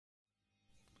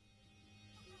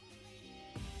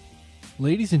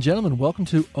Ladies and gentlemen, welcome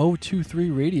to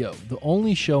O23 Radio, the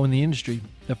only show in the industry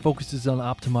that focuses on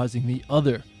optimizing the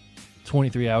other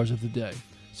 23 hours of the day,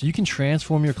 so you can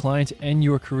transform your clients and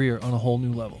your career on a whole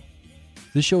new level.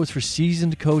 This show is for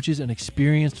seasoned coaches and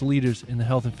experienced leaders in the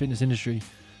health and fitness industry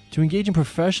to engage in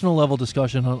professional level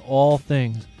discussion on all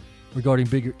things regarding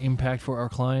bigger impact for our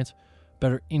clients,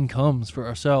 better incomes for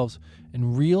ourselves,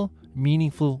 and real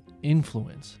meaningful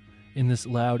influence in this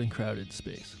loud and crowded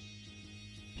space.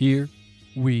 Here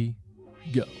we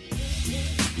go.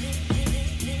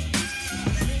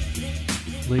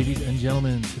 Ladies and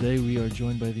gentlemen, today we are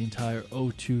joined by the entire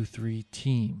O23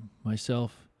 team.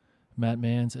 Myself, Matt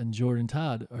Mans, and Jordan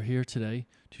Todd are here today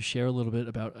to share a little bit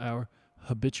about our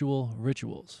habitual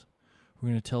rituals.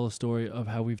 We're going to tell a story of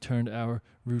how we've turned our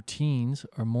routines,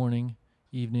 our morning,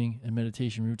 evening, and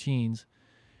meditation routines,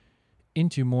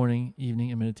 into morning, evening,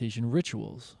 and meditation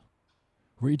rituals.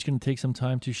 We're each going to take some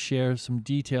time to share some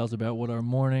details about what our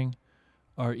morning,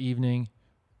 our evening,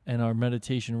 and our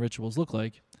meditation rituals look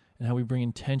like, and how we bring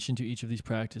intention to each of these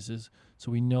practices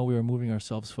so we know we are moving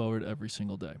ourselves forward every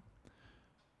single day.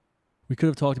 We could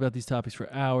have talked about these topics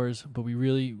for hours, but we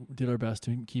really did our best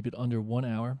to keep it under 1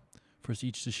 hour for us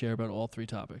each to share about all three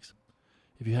topics.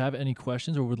 If you have any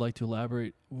questions or would like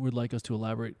us to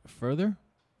elaborate further,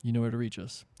 you know where to reach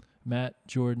us. Matt,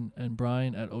 Jordan, and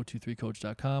Brian at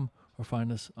o23coach.com, or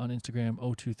find us on Instagram,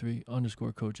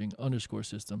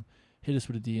 o23_coaching_system. Hit us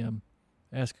with a DM,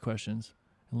 ask questions,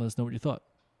 and let us know what you thought.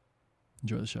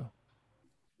 Enjoy the show.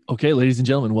 Okay, ladies and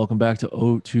gentlemen, welcome back to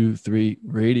O23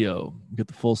 Radio. We got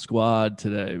the full squad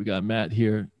today. We got Matt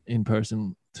here in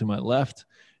person to my left,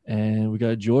 and we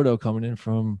got Jordo coming in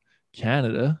from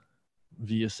Canada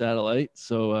via satellite.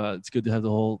 So it's good to have the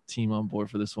whole team on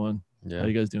board for this one. Yeah. How are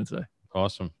you guys doing today?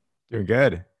 Awesome. Doing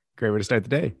good. Great way to start the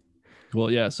day. Well,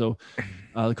 yeah. So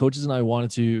the coaches and I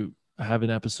wanted to have an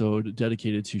episode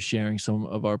dedicated to sharing some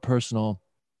of our personal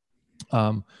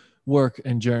work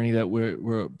and journey that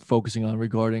we're focusing on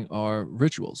regarding our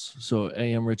rituals. So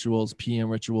AM rituals, PM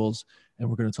rituals, and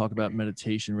we're going to talk about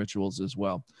meditation rituals as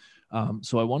well.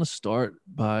 So I want to start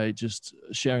by just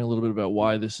sharing a little bit about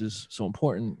why this is so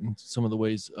important and some of the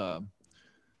ways,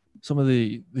 some of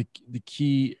the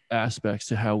key aspects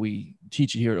to how we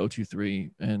teach it here at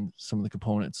O23 and some of the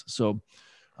components. So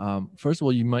first of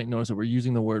all, you might notice that we're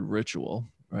using the word ritual,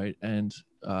 right? And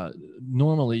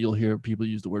normally you'll hear people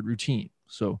use the word routine.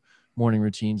 So morning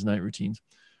routines, night routines.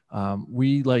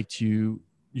 We like to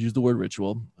use the word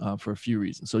ritual for a few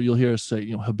reasons. So you'll hear us say,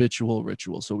 habitual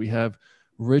ritual. So we have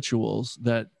rituals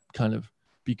that kind of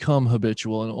become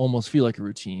habitual and almost feel like a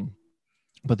routine,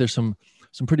 but there's some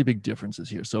pretty big differences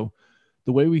here. So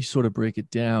the way we sort of break it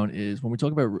down is when we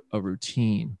talk about a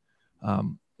routine,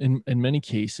 in many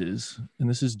cases, and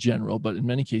this is general, but in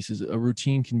many cases, a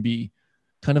routine can be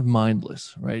kind of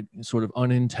mindless, right? Sort of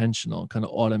unintentional, kind of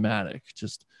automatic,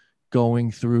 just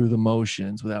going through the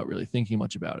motions without really thinking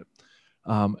much about it.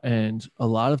 And a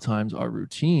lot of times our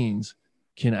routines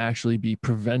can actually be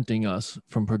preventing us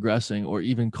from progressing or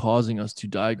even causing us to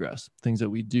digress. Things that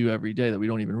we do every day that we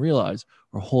don't even realize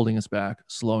are holding us back,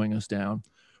 slowing us down,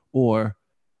 or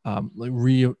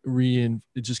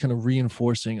it's just kind of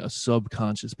reinforcing a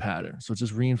subconscious pattern. So it's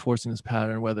just reinforcing this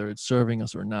pattern, whether it's serving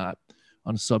us or not,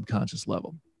 on a subconscious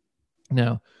level.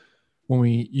 Now, when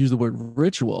we use the word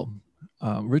ritual,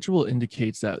 ritual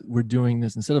indicates that we're doing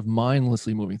this instead of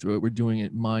mindlessly moving through it, we're doing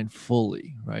it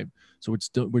mindfully, right? So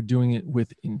we're doing it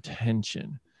with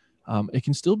intention. It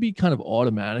can still be kind of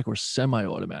automatic or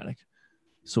semi-automatic.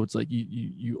 So it's like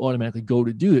you automatically go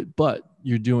to do it, but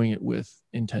you're doing it with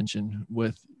intention,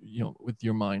 with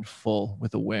your mind full,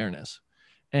 with awareness.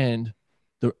 And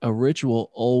a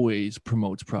ritual always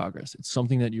promotes progress. It's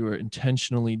something that you are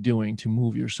intentionally doing to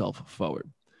move yourself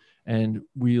forward. And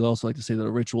we also like to say that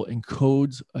a ritual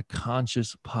encodes a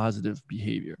conscious positive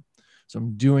behavior. So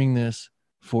I'm doing this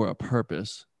for a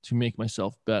purpose to make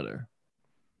myself better.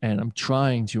 And I'm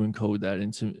trying to encode that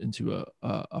into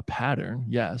a pattern,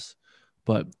 yes,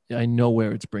 but I know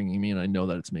where it's bringing me and I know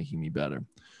that it's making me better.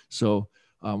 So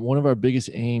one of our biggest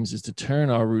aims is to turn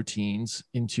our routines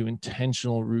into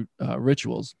intentional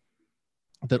rituals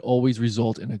that always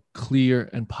result in a clear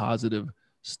and positive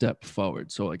step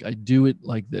forward. So like I do it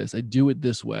like this, I do it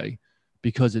this way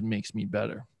because it makes me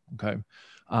better. Okay.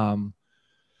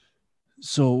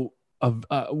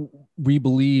 We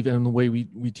believe, and the way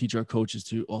we teach our coaches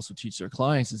to also teach their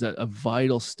clients, is that a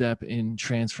vital step in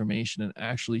transformation and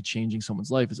actually changing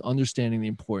someone's life is understanding the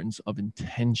importance of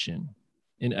intention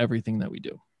in everything that we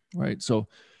do, right? So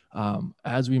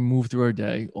as we move through our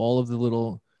day, all of the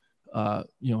little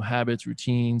habits,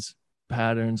 routines,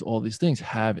 patterns, all these things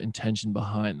have intention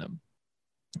behind them.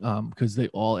 because they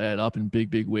all add up in big,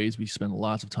 big ways. We spend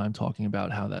lots of time talking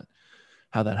about how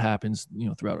that happens,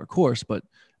 throughout our course, but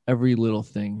every little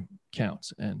thing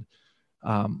counts. And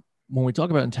when we talk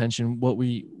about intention, what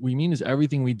we mean is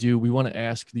everything we do, we want to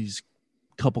ask these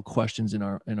couple questions in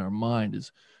our mind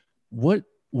is what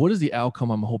is the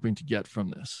outcome I'm hoping to get from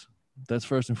this? That's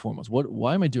first and foremost.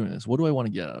 Why am I doing this? What do I want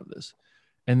to get out of this?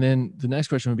 And then the next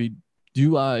question would be,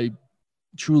 do I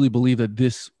truly believe that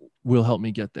this will help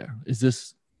me get there? Is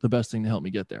this the best thing to help me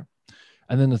get there?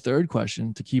 And then the third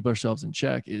question to keep ourselves in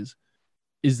check is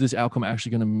this outcome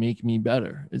actually going to make me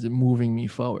better? Is it moving me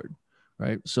forward?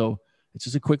 Right. So it's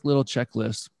just a quick little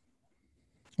checklist.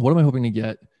 What am I hoping to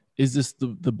get? Is this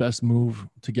the best move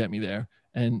to get me there?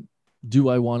 And do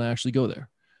I want to actually go there?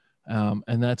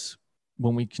 And that's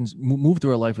when we can move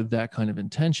through our life with that kind of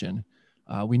intention.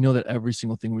 We know that every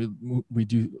single thing we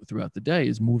do throughout the day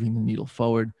is moving the needle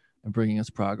forward and bringing us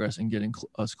progress and getting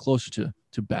us closer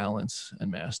to balance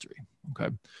and mastery.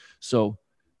 Okay. So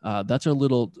that's our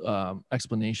little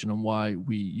explanation on why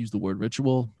we use the word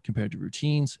ritual compared to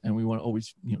routines. And we want to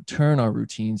always turn our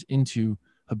routines into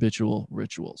habitual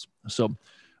rituals. So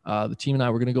the team and I,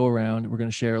 we're going to go around. We're going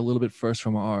to share a little bit first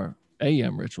from our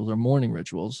AM rituals, our morning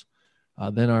rituals,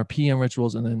 then our PM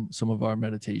rituals, and then some of our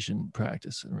meditation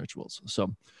practice and rituals.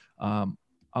 So I'm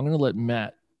going to let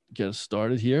Matt get us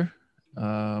started here.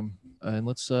 And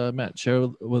let's, Matt, share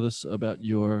with us about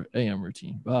your AM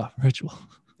routine, ritual.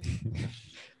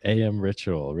 AM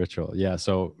ritual. Yeah.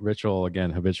 So ritual,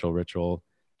 again, habitual ritual,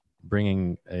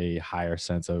 bringing a higher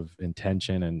sense of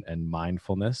intention and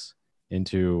mindfulness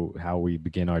into how we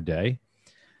begin our day.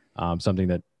 Something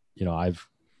that, I've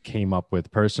came up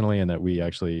with personally and that we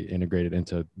actually integrated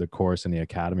into the course in the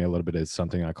academy a little bit is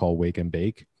something I call wake and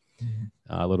bake. Mm-hmm.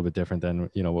 A little bit different than,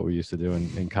 what we used to do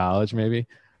in college maybe.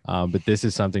 But this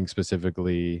is something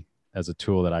specifically as a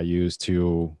tool that I use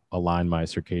to align my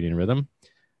circadian rhythm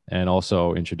and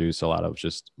also introduce a lot of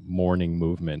just morning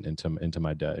movement into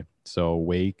my day. So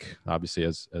wake, obviously,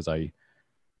 as I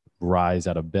rise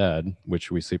out of bed,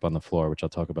 which we sleep on the floor, which I'll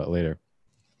talk about later.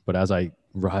 But as I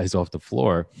rise off the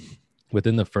floor,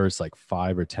 within the first like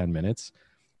 5 or 10 minutes,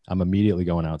 I'm immediately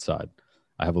going outside.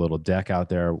 I have a little deck out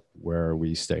there where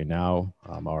we stay now,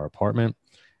 our apartment,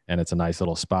 and it's a nice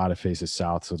little spot. It faces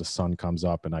south, so the sun comes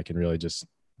up and I can really just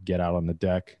get out on the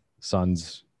deck.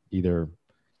 Sun's either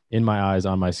in my eyes,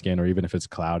 on my skin, or even if it's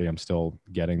cloudy, I'm still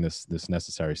getting this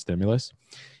necessary stimulus.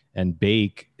 And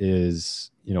bake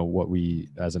is, what we,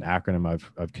 as an acronym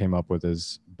I've came up with,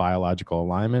 is biological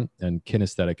alignment and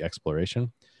kinesthetic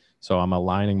exploration. So I'm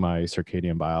aligning my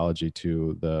circadian biology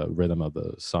to the rhythm of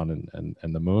the sun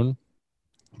and the moon,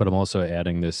 but I'm also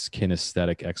adding this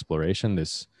kinesthetic exploration,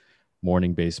 this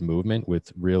morning-based movement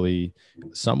with really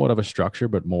somewhat of a structure,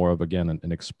 but more of, again,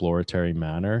 an exploratory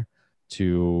manner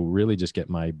to really just get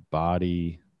my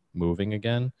body moving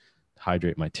again,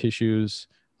 hydrate my tissues,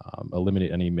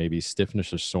 eliminate any maybe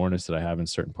stiffness or soreness that I have in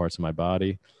certain parts of my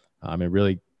body. It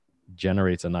really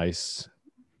generates a nice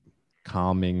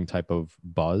calming type of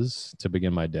buzz to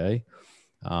begin my day.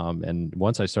 And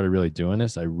once I started really doing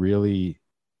this, I really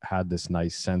had this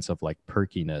nice sense of like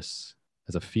perkiness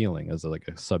as a feeling, as like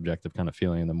a subjective kind of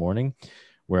feeling in the morning,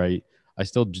 where I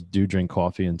still do drink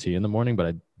coffee and tea in the morning, but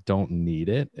I don't need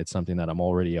it. It's something that I'm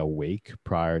already awake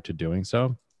prior to doing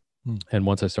so. And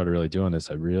once I started really doing this,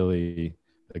 I really,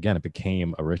 again, it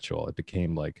became a ritual. It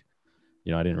became like,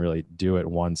 I didn't really do it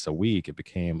once a week. It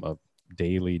became a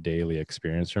daily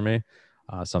experience for me,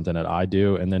 something that I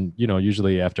do. And then,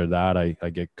 usually after that, I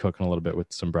get cooking a little bit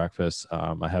with some breakfast.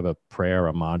 I have a prayer,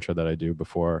 a mantra that I do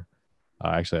before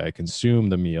actually I consume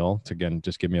the meal to, again,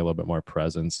 just give me a little bit more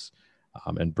presence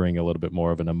and bring a little bit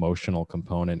more of an emotional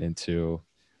component into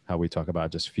how we talk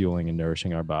about just fueling and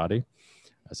nourishing our body.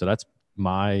 So that's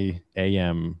my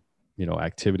AM,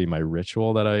 activity, my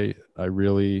ritual that I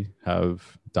really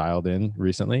have dialed in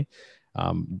recently.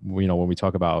 When we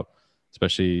talk about,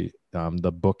 especially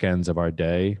the bookends of our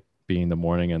day being the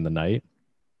morning and the night,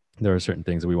 there are certain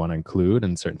things that we want to include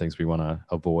and certain things we want to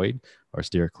avoid or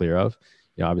steer clear of.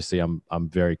 Obviously I'm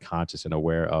very conscious and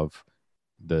aware of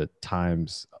the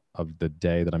times of the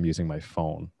day that I'm using my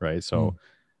phone, right? So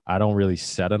I don't really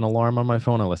set an alarm on my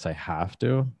phone unless I have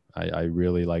to. I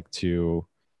really like to,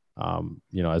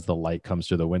 as the light comes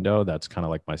through the window, that's kind of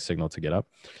like my signal to get up.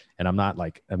 And I'm not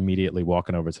like immediately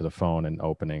walking over to the phone and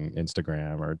opening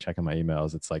Instagram or checking my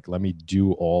emails. It's like, let me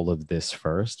do all of this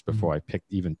first before I pick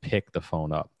the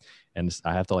phone up. And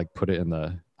I have to like put it in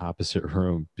the opposite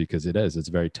room because it's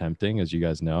very tempting, as you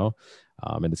guys know.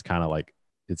 And it's kind of like,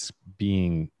 it's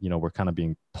being, we're kind of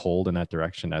being pulled in that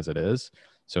direction as it is.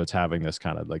 So it's having this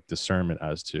kind of like discernment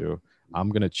as to I'm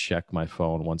going to check my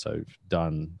phone once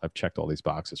I've checked all these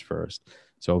boxes first.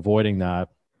 So avoiding that.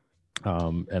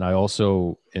 And I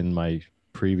also, in my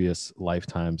previous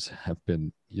lifetimes, have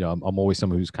been, I'm always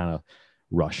someone who's kind of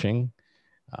rushing,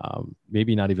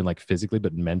 maybe not even like physically,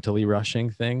 but mentally rushing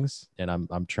things. And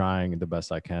I'm trying the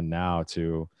best I can now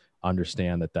to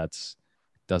understand that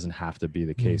doesn't have to be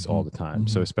the case all the time.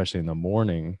 So especially in the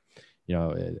morning,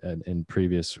 in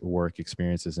previous work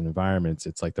experiences and environments,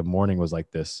 it's like the morning was like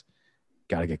this,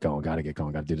 gotta get going, gotta do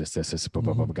this,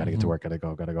 gotta get to work,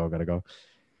 gotta go.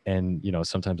 And,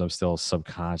 sometimes I'm still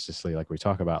subconsciously, like we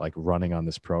talk about, like running on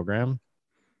this program.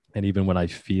 And even when I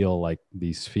feel like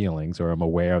these feelings, or I'm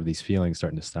aware of these feelings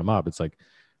starting to stem up, it's like,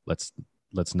 let's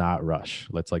not rush.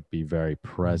 Let's like be very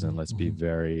present. Let's be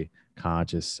very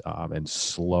conscious, and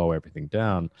slow everything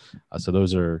down. So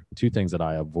those are two things that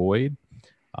I avoid.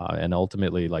 And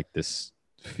ultimately, like this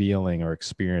feeling or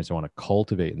experience I want to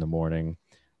cultivate in the morning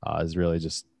is really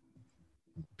just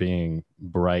being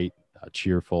bright,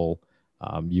 cheerful,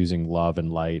 using love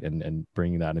and light, and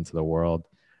bringing that into the world.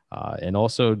 And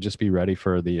also just be ready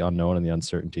for the unknown and the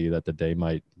uncertainty that the day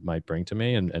might bring to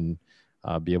me, and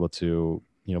be able to,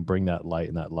 bring that light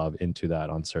and that love into that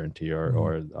uncertainty,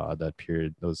 or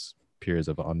those periods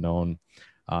of unknown,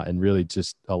 and really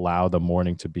just allow the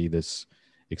morning to be this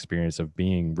experience of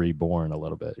being reborn a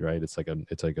little bit, right? It's like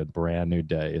a brand new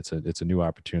day. It's a new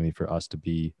opportunity for us to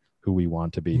be who we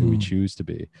want to be, who we choose to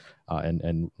be,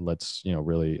 and let's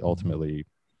really ultimately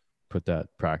put that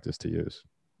practice to use.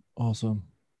 Awesome,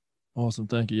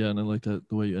 thank you. Yeah, and I like that,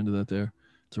 the way you ended that there.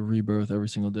 It's a rebirth every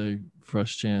single day,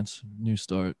 fresh chance, new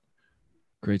start.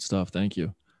 Great stuff. Thank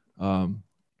you.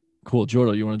 Cool.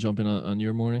 Jordo, you want to jump in on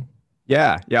your morning?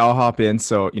 Yeah, I'll hop in.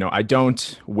 So, I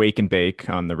don't wake and bake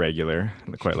on the regular,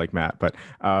 quite like Matt, but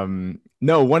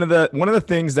no, one of the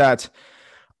things that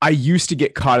I used to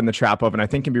get caught in the trap of, and I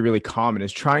think can be really common,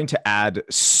 is trying to add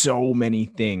so many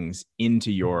things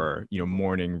into your,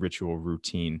 morning ritual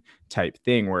routine type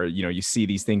thing, where, you see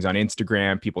these things on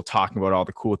Instagram, people talking about all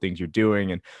the cool things you're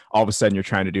doing, and all of a sudden you're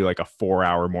trying to do like a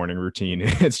 4-hour morning routine.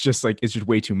 It's just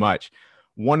way too much.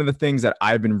 One of the things that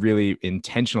I've been really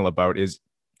intentional about is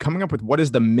coming up with what is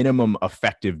the minimum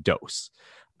effective dose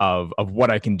of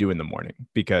what I can do in the morning,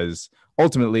 because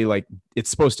ultimately, like, it's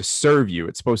supposed to serve you.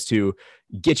 It's supposed to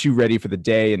get you ready for the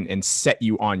day and set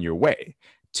you on your way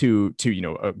to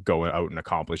go out and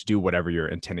accomplish, do whatever you're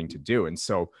intending to do. And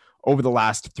so over the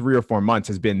last 3 or 4 months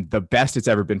has been the best it's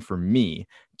ever been for me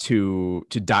to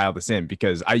dial this in,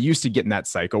 because I used to get in that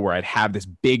cycle where I'd have this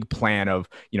big plan of,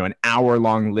 an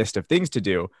hour-long list of things to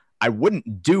do. I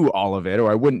wouldn't do all of it,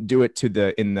 or I wouldn't do it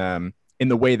in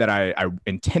the way that I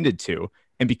intended to.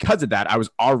 And because of that, I was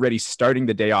already starting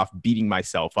the day off beating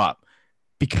myself up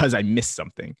because I missed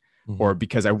something, or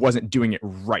because I wasn't doing it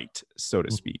right, so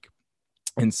to speak.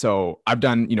 And so I've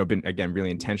done, been, again, really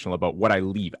intentional about what I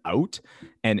leave out,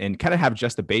 and kind of have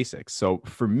just the basics. So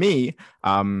for me,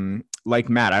 like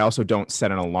Matt, I also don't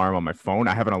set an alarm on my phone.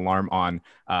 I have an alarm on,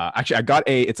 actually, I got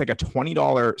it's like a $20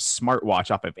 smartwatch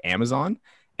off of Amazon,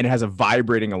 and it has a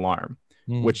vibrating alarm,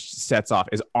 which sets off.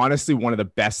 Is honestly one of the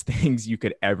best things you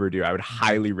could ever do. I would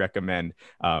highly recommend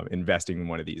investing in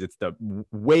one of these. It's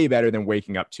way better than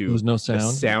waking up to There's no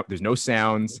sound. There's no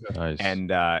sounds. Nice.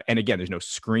 And again, there's no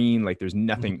screen. Like, there's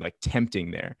nothing like tempting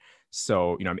there.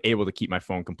 So, I'm able to keep my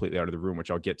phone completely out of the room,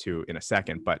 which I'll get to in a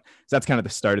second. But so that's kind of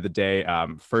the start of the day.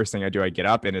 First thing I do, I get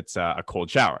up, and it's a cold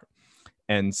shower.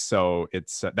 And so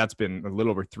that's been a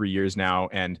little over 3 years now.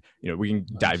 And, we can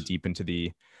dive deep into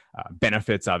the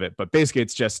benefits of it, but basically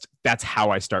that's how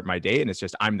I start my day. And it's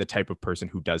just, I'm the type of person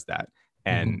who does that.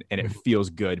 And it feels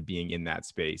good being in that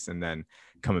space. And then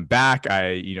coming back,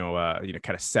 I,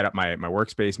 kind of set up my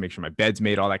workspace, make sure my bed's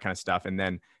made, all that kind of stuff. And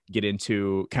then get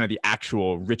into kind of the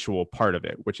actual ritual part of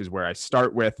it, which is where I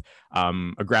start with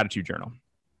a gratitude journal.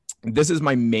 This is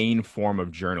my main form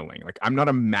of journaling. Like, I'm not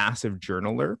a massive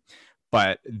journaler,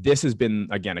 but this has been,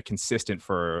 again, a consistent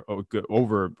for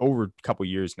over a couple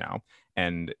years now.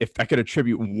 And if I could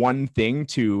attribute one thing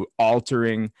to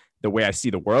altering the way I see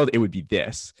the world, it would be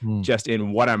this, just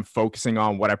in what I'm focusing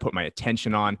on, what I put my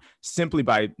attention on, simply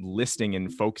by listing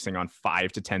and focusing on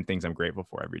 5 to 10 things I'm grateful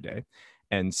for every day.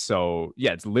 And so,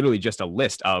 yeah, it's literally just a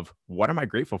list of what am I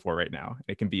grateful for right now.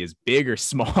 It can be as big or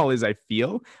small as I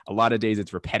feel. A lot of days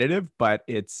it's repetitive, but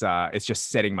it's just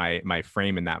setting my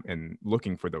frame in that and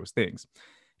looking for those things.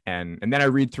 And then I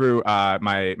read through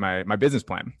my business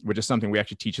plan, which is something we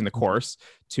actually teach in the course,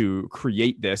 to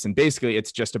create this. And basically,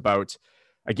 it's just about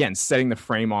again, setting the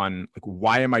frame on like,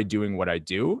 why am I doing what I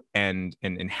do, and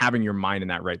having your mind in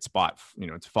that right spot. You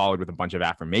know, it's followed with a bunch of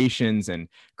affirmations and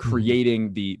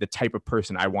creating the type of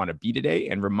person I want to be today,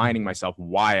 and reminding myself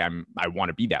why I want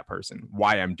to be that person,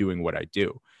 why I'm doing what I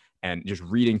do, and just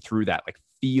reading through that, like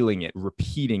feeling it,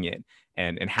 repeating it,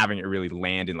 and having it really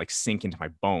land and like sink into my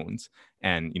bones,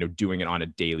 and, you know, doing it on a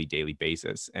daily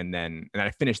basis. And then I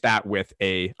finished that with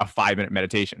a 5-minute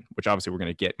meditation, which obviously we're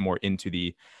going to get more into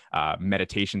the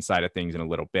meditation side of things in a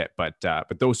little bit. But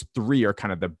those 3 are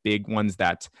kind of the big ones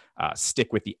that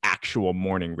stick with the actual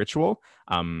morning ritual,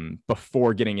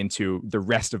 before getting into the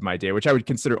rest of my day, which I would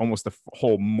consider almost the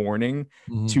whole morning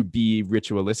to be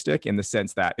ritualistic, in the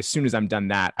sense that as soon as I'm done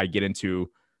that, I get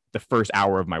into the first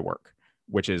hour of my work,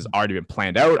 which has already been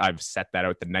planned out. I've set that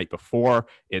out the night before.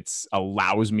 It's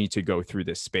allows me to go through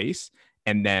this space,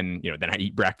 and then, you know, then I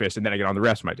eat breakfast, and then I get on the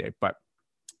rest of my day. But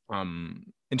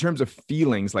in terms of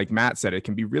feelings, like Matt said, it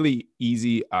can be really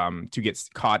easy to get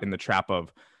caught in the trap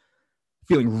of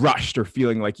feeling rushed, or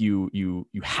feeling like you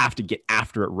have to get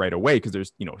after it right away, because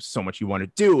there's, you know, so much you want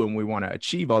to do, and we want to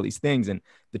achieve all these things. And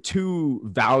the 2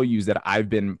 values that I've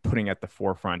been putting at the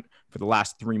forefront for the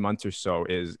last 3 months or so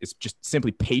is just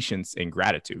simply patience and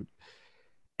gratitude.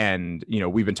 And, you know,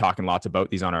 we've been talking lots about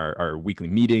these on our weekly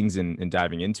meetings, and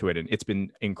diving into it. And it's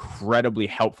been incredibly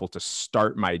helpful to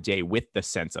start my day with the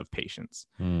sense of patience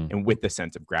and with the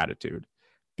sense of gratitude.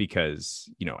 Because,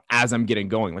 you know, as I'm getting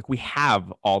going, like, we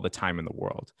have all the time in the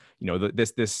world, you know,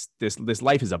 this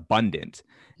life is abundant.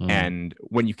 And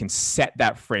when you can set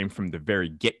that frame from the very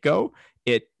get-go,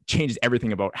 it changes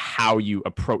everything about how you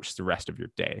approach the rest of your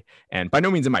day. And by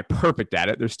no means am I perfect at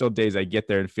it. There's still days I get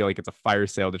there and feel like it's a fire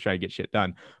sale to try to get shit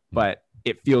done, but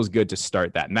it feels good to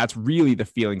start that. And that's really the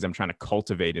feelings I'm trying to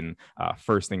cultivate in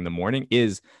first thing in the morning,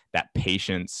 is that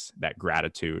patience, that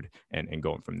gratitude, and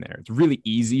going from there. It's really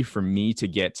easy for me to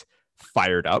get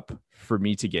fired up, for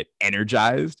me to get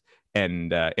energized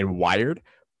and wired,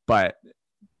 but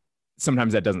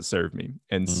sometimes that doesn't serve me.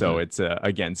 And so it's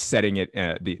again, setting it,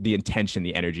 the intention,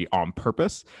 the energy on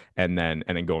purpose, and then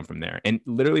going from there. And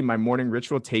literally my morning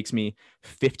ritual takes me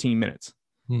 15 minutes.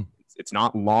 It's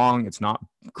not long, it's not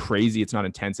crazy, it's not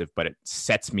intensive, but it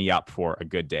sets me up for a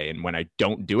good day. And when I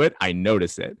don't do it, I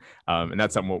notice it. And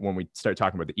that's something when we start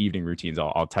talking about the evening routines,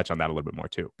 I'll touch on that a little bit more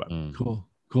too. But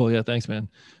Cool. Yeah. Thanks, man.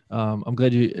 I'm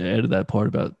glad you added that part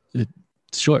about it.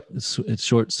 It's short. It's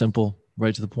short, simple,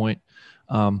 right to the point.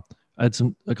 I had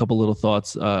a couple little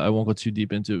thoughts. I won't go too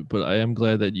deep into it, but I am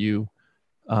glad that you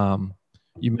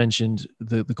mentioned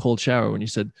the cold shower when you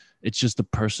said it's just the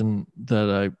person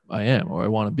that I am, or I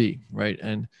want to be, right?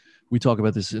 And we talk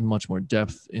about this in much more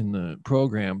depth in the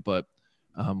program, but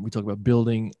we talk about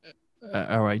building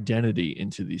our identity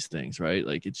into these things, right?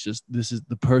 Like, it's just, this is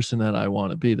the person that I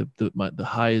want to be, the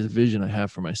highest vision I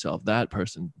have for myself. That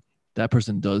person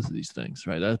does these things,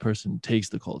 right? That person takes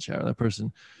the cold shower. That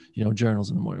person, you know,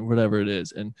 journals in the morning, whatever it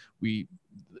is. And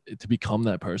to become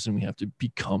that person, we have to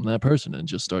become that person and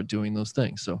just start doing those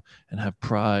things. So, and have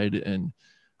pride and,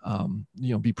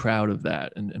 you know, be proud of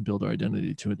that and build our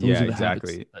identity to it. Those are the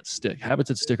habits that stick. Habits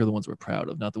that stick are the ones we're proud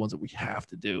of, not the ones that we have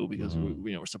to do because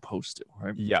we're supposed to,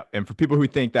 right? Yeah. And for people who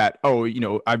think that, oh, you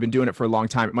know, I've been doing it for a long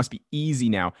time, it must be easy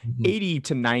now. 80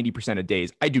 to 90% of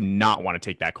days, I do not want to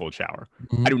take that cold shower.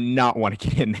 I do not want to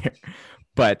get in there.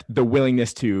 But the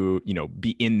willingness to, you know,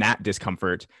 be in that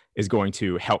discomfort is going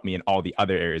to help me in all the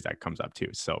other areas that comes up too.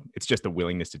 So it's just the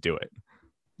willingness to do it.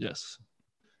 Yes.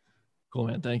 Cool,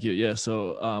 man. Thank you. Yeah.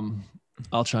 So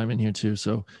I'll chime in here too.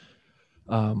 So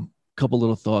couple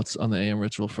little thoughts on the AM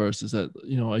ritual. First is that,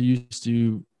 you know, I used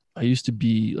to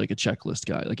be like a checklist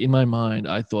guy. Like, in my mind,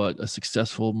 I thought a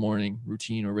successful morning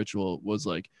routine or ritual was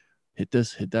like, hit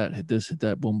this, hit that, hit this, hit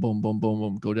that, boom, boom, boom, boom,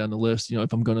 boom, go down the list. You know,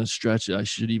 if I'm going to stretch, I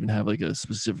should even have like a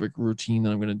specific routine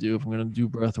that I'm going to do. If I'm going to do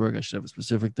breath work, I should have a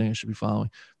specific thing I should be following.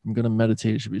 If I'm going to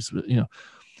meditate, it should be, you know,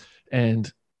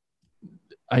 and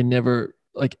I never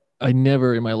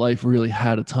in my life really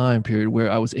had a time period where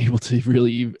I was able to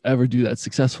really ever do that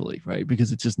successfully, right?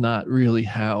 Because it's just not really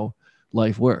how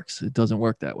life works. It doesn't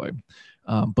work that way.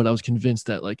 But I was convinced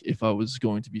that, like, if I was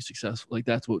going to be successful, like,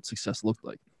 that's what success looked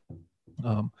like.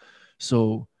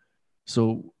 So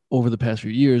over the past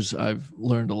few years, I've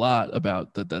learned a lot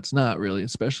about that. That's not really,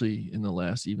 especially in the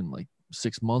last even like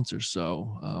 6 months or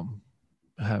so,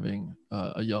 having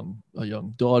a young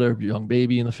daughter, a young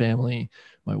baby in the family,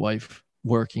 my wife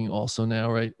working also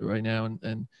now, right now.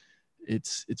 And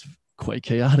it's quite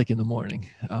chaotic in the morning.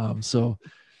 So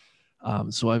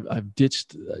I've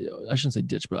ditched, I shouldn't say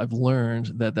ditched, but I've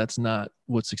learned that that's not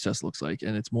what success looks like.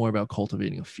 And it's more about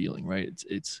cultivating a feeling, right?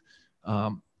 It's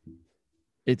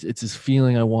this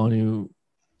feeling I want to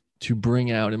to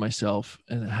bring out in myself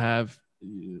and have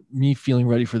me feeling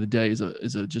ready for the day is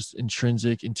a just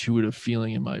intrinsic, intuitive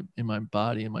feeling in my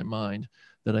body and my mind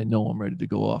that I know I'm ready to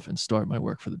go off and start my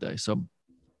work for the day. So,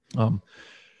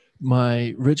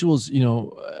 my rituals,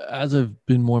 as I've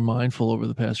been more mindful over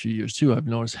the past few years too, I've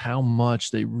noticed how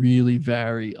much they really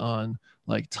vary on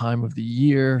like time of the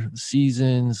year, the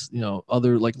seasons,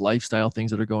 other like lifestyle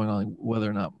things that are going on, whether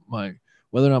or not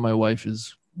my wife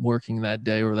is working that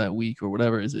day or that week or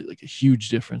whatever, is it like a huge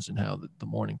difference in how the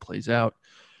morning plays out,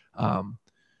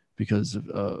 because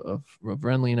of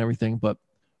Renly and everything. But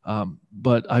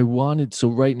I wanted, so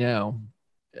right now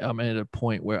I'm at a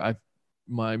point where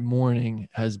my morning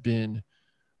has been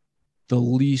the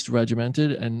least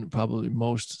regimented and probably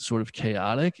most sort of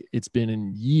chaotic it's been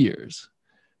in years,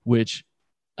 which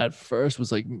at first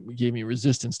was like gave me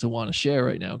resistance to want to share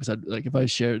right now, because I'd like, if I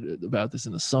shared about this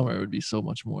in the summer, it would be so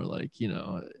much more like,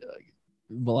 like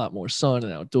a lot more sun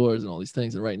and outdoors and all these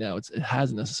things. And right now it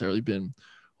hasn't necessarily been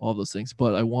all those things,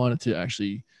 but I wanted to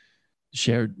actually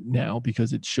share now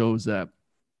because it shows that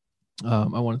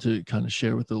I wanted to kind of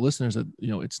share with the listeners that,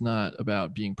 it's not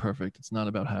about being perfect. It's not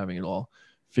about having it all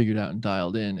figured out and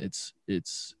dialed in. It's,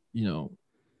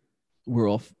 we're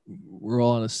all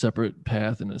on a separate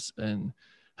path and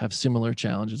have similar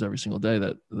challenges every single day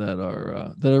that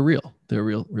are real. They're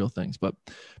real things. But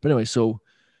anyway, so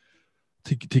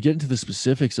to get into the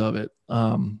specifics of it,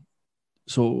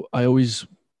 so I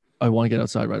want to get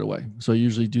outside right away. So I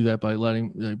usually do that by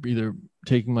either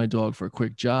taking my dog for a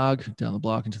quick jog down the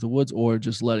block into the woods, or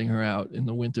just letting her out in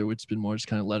the winter, which has been more just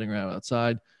kind of letting her out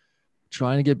outside,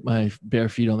 trying to get my bare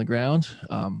feet on the ground.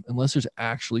 Unless there's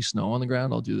actually snow on the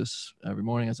ground, I'll do this every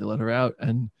morning as I let her out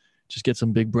and just get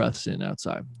some big breaths in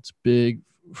outside. It's big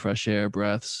fresh air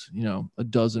breaths, a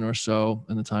dozen or so.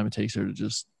 And the time it takes her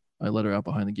I let her out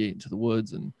behind the gate into the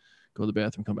woods and go to the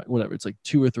bathroom, come back, whatever. It's like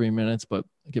 2 or 3 minutes, but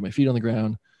I get my feet on the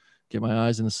ground, get my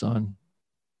eyes in the sun,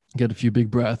 get a few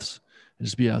big breaths, and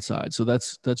just be outside. So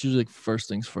that's usually like first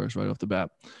things first, right off the bat.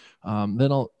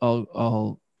 Then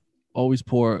I'll always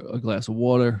pour a glass of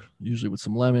water, usually with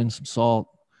some lemon, some salt,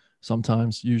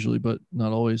 sometimes, usually, but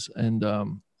not always,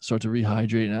 and start to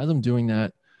rehydrate. And as I'm doing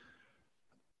that,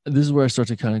 this is where I start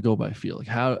to kind of go by feel.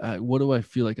 Like what do I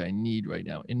feel like I need right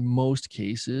now? In most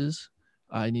cases,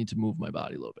 I need to move my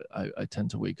body a little bit. I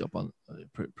tend to wake up on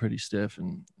pretty stiff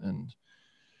and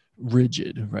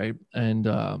rigid, right? And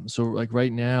so like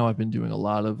right now I've been doing a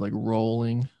lot of like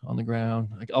rolling on the ground.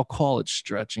 Like I'll call it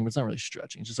stretching, but it's not really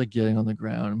stretching. It's just like getting on the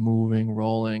ground, moving,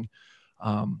 rolling.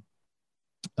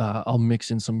 I'll mix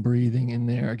in some breathing in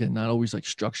there. Again, not always like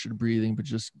structured breathing, but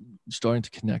just starting to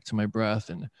connect to my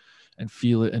breath and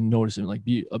feel it and notice it, like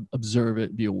observe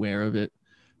it, be aware of it.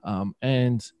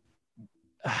 And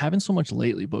I haven't so much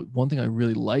lately, but one thing I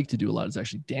really like to do a lot is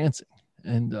actually dancing.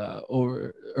 And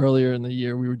earlier in the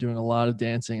year, we were doing a lot of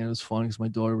dancing, and it was fun because my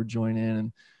daughter would join in,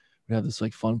 and we had this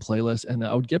like fun playlist. And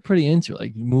I would get pretty into it,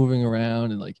 like moving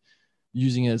around and like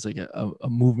using it as like a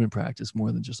movement practice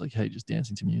more than just like, hey, just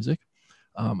dancing to music.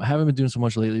 I haven't been doing so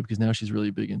much lately because now she's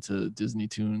really big into Disney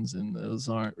tunes, and those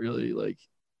aren't really like,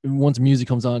 once music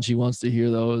comes on, she wants to hear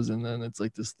those, and then it's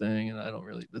like this thing, and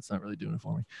that's not really doing it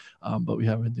for me. But we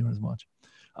haven't been doing as much.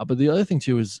 But the other thing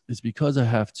too is because I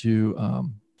have to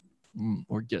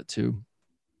or get to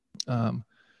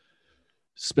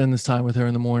spend this time with her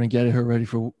in the morning, get her ready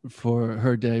for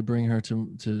her day, bring her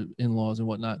to in-laws and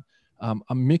whatnot.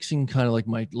 I'm mixing kind of like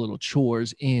my little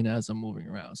chores in as I'm moving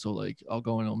around. So like I'll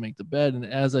go and I'll make the bed, and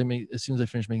as soon as I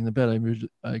finish making the bed,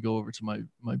 I go over to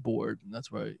my board, and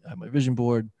that's where I have my vision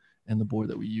board and the board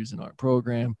that we use in our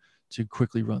program to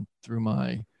quickly run through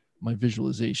my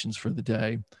visualizations for the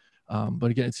day. But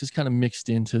again, it's just kind of mixed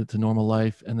into normal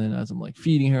life. And then as I'm like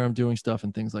feeding her, I'm doing stuff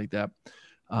and things like that.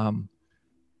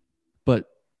 But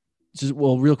just,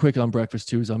 well, real quick on breakfast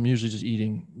too, is I'm usually just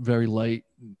eating very light,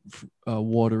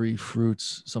 watery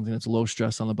fruits, something that's low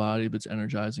stress on the body, but it's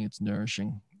energizing, it's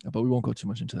nourishing. But we won't go too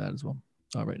much into that as well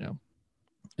right now.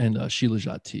 And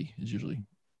Shilajit tea is usually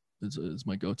is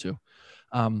my go-to.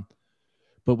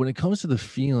 But when it comes to the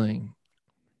feeling,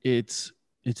 it's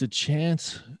a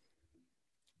chance,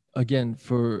 again,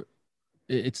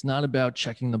 it's not about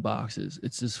checking the boxes.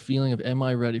 It's this feeling of, am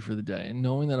I ready for the day? And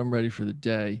knowing that I'm ready for the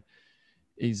day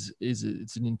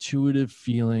it's an intuitive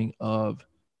feeling of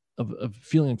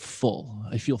feeling full.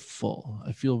 I feel full.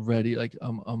 I feel ready. Like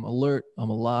I'm alert.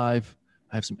 I'm alive.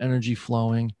 I have some energy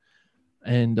flowing.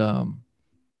 And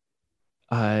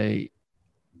I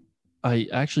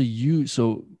actually use,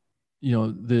 so,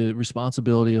 the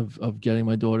responsibility of getting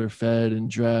my daughter fed and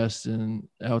dressed and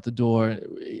out the door,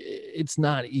 it's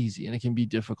not easy, and it can be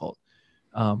difficult.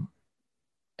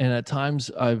 And at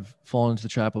times I've fallen into the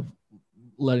trap of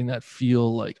letting that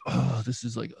feel like, oh, this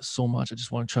is like so much. I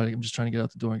just want to I'm just trying to get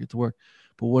out the door and get to work.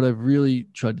 But what I've really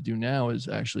tried to do now is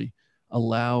actually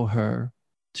allow her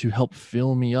to help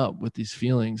fill me up with these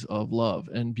feelings of love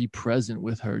and be present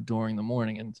with her during the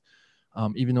morning. And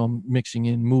even though I'm mixing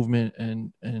in movement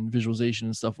and visualization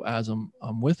and stuff as I'm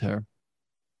with her,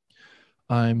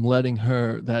 I'm letting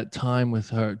her that time with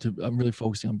her I'm really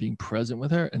focusing on being present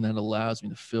with her, and that allows me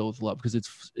to fill with love, because it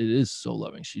is so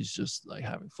loving. She's just like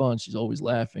having fun. She's always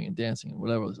laughing and dancing and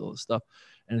whatever, all this stuff.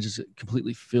 And it just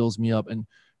completely fills me up, and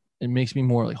it makes me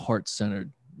more like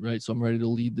heart-centered, right? So I'm ready to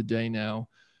lead the day now,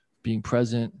 being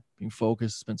present, being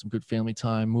focused, spend some good family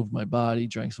time, moved my body,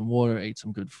 drank some water, ate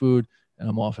some good food, and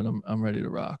I'm off and I'm ready to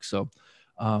rock. So,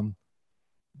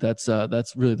 that's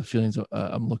really the feelings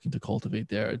I'm looking to cultivate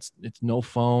there. It's no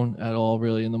phone at all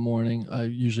really in the morning. I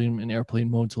usually am in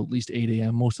airplane mode till at least 8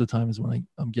 a.m. Most of the time is when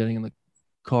I'm getting in the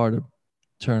car to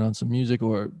turn on some music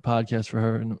or podcast for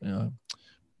her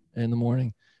in the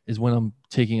morning, is when I'm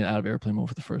taking it out of airplane mode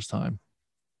for the first time.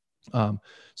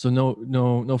 So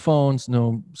no phones,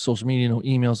 no social media, no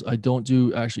emails. I don't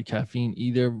do actually caffeine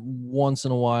either. Once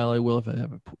in a while I will if I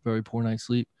have a very poor night's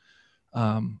sleep.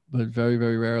 But very,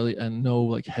 very rarely, and no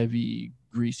like heavy,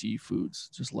 greasy foods,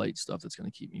 just light stuff that's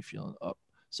going to keep me feeling up.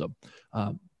 So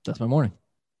that's my morning.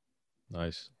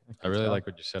 Nice. I really like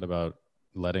what you said about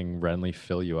letting Renly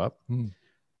fill you up.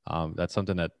 That's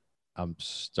something that I'm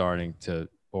starting to,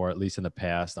 or at least in the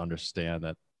past, understand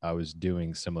that I was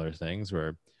doing similar things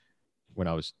where when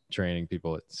I was training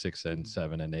people at 6 and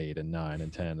 7 and 8 and 9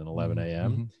 and 10 and 11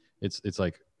 a.m., it's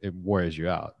like it wears you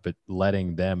out, but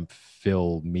letting them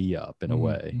fill me up in a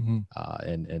way.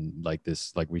 And like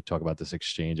this, like we talk about this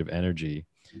exchange of energy,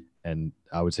 and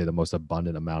I would say the most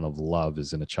abundant amount of love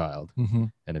is in a child.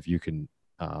 And if you can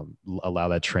allow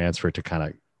that transfer to kind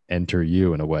of enter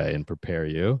you in a way and prepare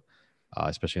you,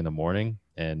 especially in the morning,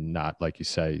 and not, like you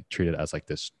say, treat it as like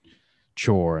this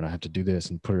chore and I have to do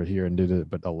this and put it here and do that,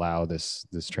 but allow this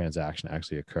transaction to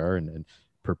actually occur and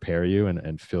prepare you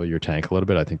and fill your tank a little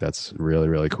bit. I think that's really,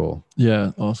 really cool.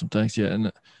 Yeah. Awesome. Thanks. Yeah.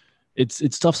 And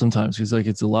it's tough sometimes because like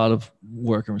it's a lot of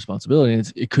work and responsibility.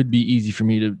 And it could be easy for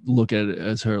me to look at it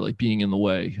as her like being in the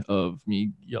way of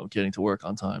me, getting to work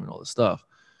on time and all this stuff.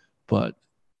 But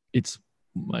it's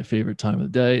my favorite time of the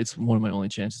day. It's one of my only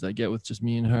chances I get with just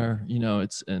me and her,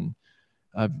 and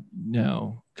I've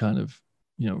now kind of,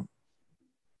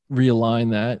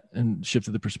 realign that and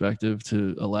shifted the perspective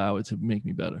to allow it to make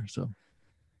me better. So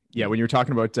yeah, when you were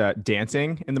talking about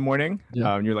dancing in the morning,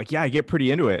 you're like, yeah, I get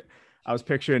pretty into it. I was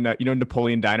picturing,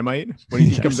 Napoleon Dynamite when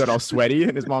he comes out all sweaty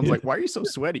and his mom's like, why are you so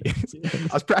sweaty?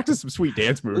 I was practicing some sweet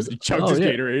dance moves. He chugs his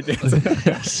Gatorade.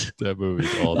 Yes. That movie's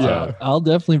all time. I'll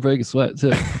definitely break a sweat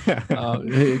too.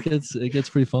 It gets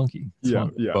pretty funky. It's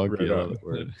fun. Funky.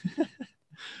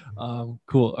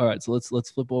 Cool. All right. So let's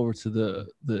flip over to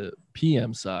the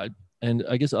PM side. And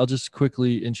I guess I'll just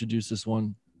quickly introduce this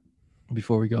one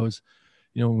before we go is,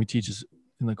 when we teach this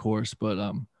in the course, but,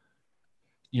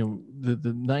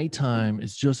 the nighttime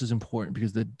is just as important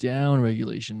because the down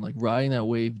regulation, like riding that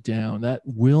wave down, that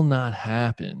will not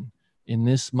happen in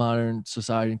this modern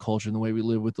society and culture and the way we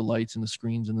live with the lights and the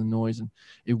screens and the noise. And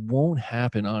it won't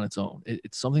happen on its own.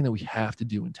 It's something that we have to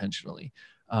do intentionally.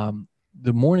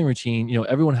 The morning routine,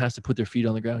 everyone has to put their feet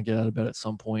on the ground and get out of bed at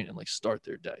some point and like start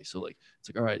their day. So like, it's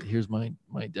like, all right, here's my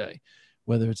day,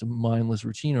 whether it's a mindless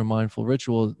routine or mindful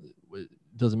ritual, it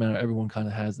doesn't matter. Everyone kind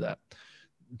of has that.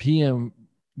 PM,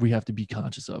 we have to be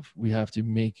conscious of. We have to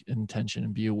make an intention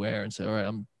and be aware and say, all right,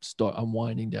 I'm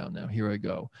winding down now. Here I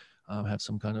go. Have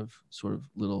some kind of sort of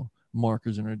little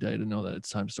markers in our day to know that it's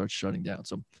time to start shutting down.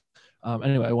 So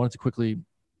anyway, I wanted to quickly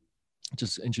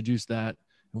just introduce that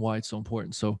and why it's so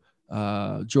important. So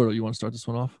Jordo, you want to start this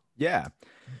one off? Yeah.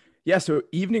 So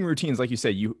evening routines, like you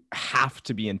say, you have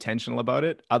to be intentional about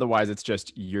it. Otherwise, it's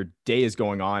just your day is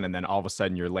going on, and then all of a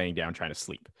sudden you're laying down trying to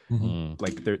sleep.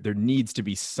 Like there needs to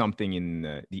be something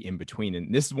in the in between.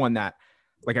 And this is one that,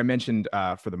 like I mentioned,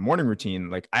 for the morning routine,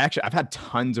 like I've had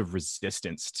tons of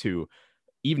resistance to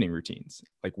evening routines.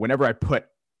 Like whenever I put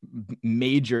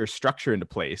major structure into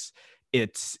place,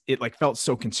 it like felt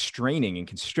so constraining and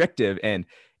constrictive, and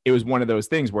it was one of those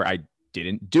things where I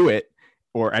didn't do it,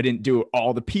 or I didn't do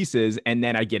all the pieces. And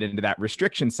then I get into that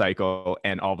restriction cycle,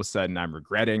 and all of a sudden I'm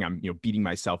regretting, I'm, beating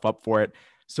myself up for it.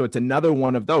 So it's another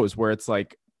one of those where it's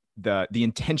like the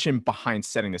intention behind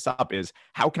setting this up is,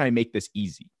 how can I make this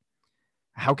easy?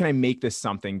 How can I make this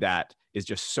something that is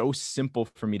just so simple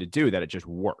for me to do that it just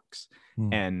works?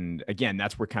 And again,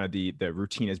 that's where kind of the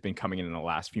routine has been coming in the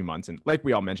last few months. And like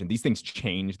we all mentioned, these things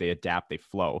change, they adapt, they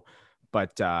flow.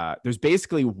 But there's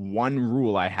basically one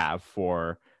rule I have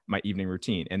for my evening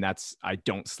routine, and that's I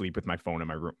don't sleep with my phone in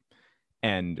my room.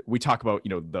 And we talk about,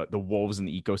 the wolves in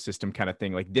the ecosystem kind of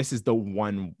thing. Like, this is the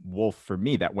one wolf for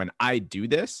me that when I do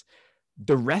this,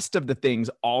 the rest of the things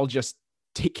all just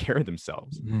take care of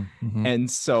themselves. Mm-hmm. And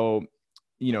so,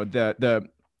 as I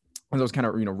was kind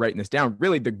of, writing this down,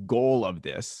 really the goal of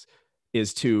this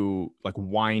is to like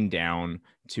wind down,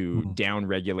 to down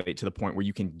regulate to the point where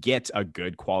you can get a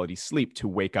good quality sleep to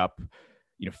wake up,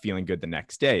 feeling good the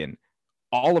next day. And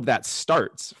all of that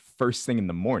starts first thing in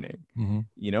the morning,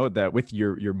 that with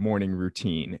your morning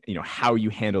routine, how you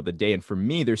handle the day. And for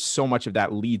me, there's so much of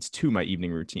that leads to my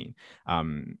evening routine.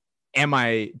 Am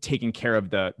I taking care of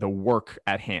the work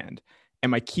at hand?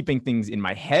 Am I keeping things in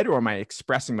my head, or am I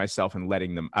expressing myself and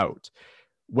letting them out?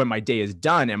 When my day is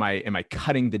done, am I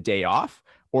cutting the day off?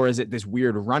 Or is it this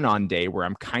weird run-on day where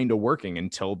I'm kind of working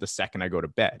until the second I go to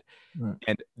bed? Right.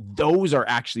 And those are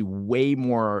actually way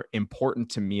more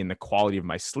important to me in the quality of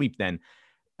my sleep than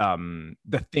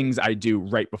the things I do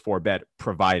right before bed,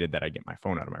 provided that I get my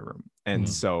phone out of my room. And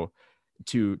so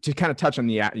to kind of touch on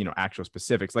the actual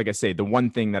specifics, like I say, the one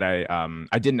thing that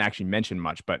I didn't actually mention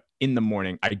much, but in the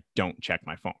morning I don't check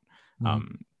my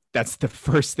phone. That's the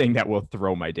first thing that will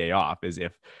throw my day off, is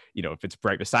if it's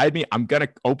right beside me, I'm going to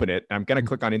open it and I'm going to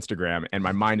click on Instagram, and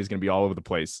my mind is going to be all over the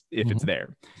place if it's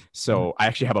there. So I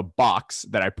actually have a box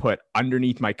that I put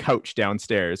underneath my couch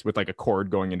downstairs with like a cord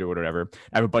going into it or whatever.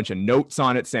 I have a bunch of notes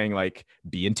on it saying like,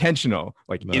 be intentional.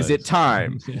 Like, Nice. Is it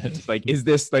time? Like, is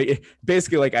this like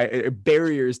basically like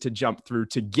barriers to jump through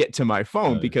to get to my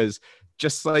phone? Nice. Because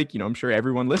just like, I'm sure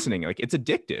everyone listening, like, it's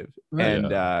addictive. Right.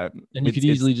 And you could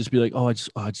easily just be like, I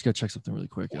just gotta check something really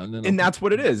quick. And that's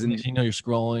what it is. And you're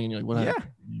scrolling and you're like, what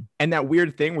happened? And that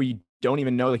weird thing where you don't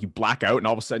even know, like, you black out and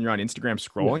all of a sudden you're on Instagram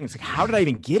scrolling. Yeah. It's like, how did I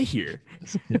even get here?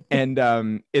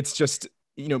 And it's just,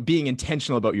 being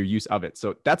intentional about your use of it.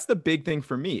 So that's the big thing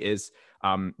for me, is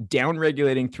down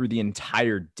regulating through the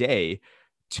entire day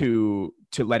to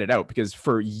let it out. Because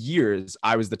for years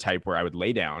I was the type where I would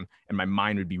lay down and my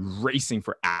mind would be racing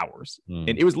for hours. And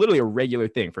it was literally a regular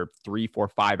thing for 3, 4,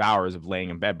 5 hours of laying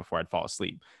in bed before I'd fall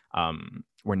asleep.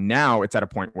 Where now it's at a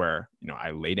point where,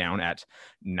 I lay down at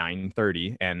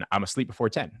 9:30 and I'm asleep before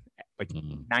 10, like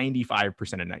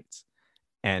 95% of nights.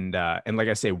 And like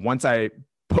I say, once I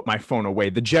put my phone away,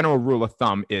 the general rule of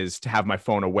thumb is to have my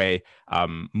phone away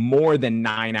more than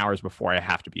 9 hours before I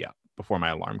have to be up, before my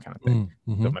alarm, kind of thing.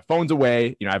 So if my phone's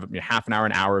away, I have half an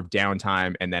hour of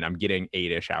downtime, and then I'm getting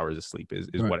 8-ish hours of sleep is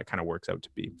right. What it kind of works out to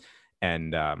be.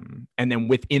 And then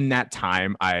within that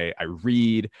time, I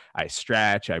read, I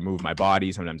stretch, I move my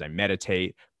body. Sometimes I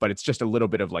meditate, but it's just a little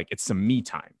bit of like, it's some me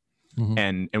time.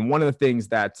 And one of the things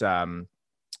that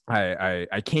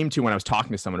I came to when I was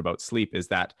talking to someone about sleep is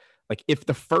that, like, if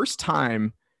the first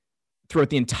time throughout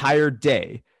the entire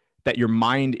day that your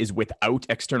mind is without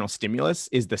external stimulus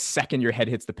is the second your head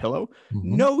hits the pillow,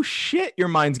 no shit, your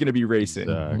mind's going to be racing.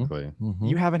 Exactly.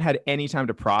 You haven't had any time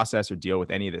to process or deal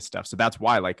with any of this stuff. So that's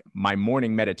why, like, my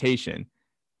morning meditation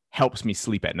helps me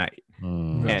sleep at night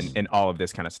and all of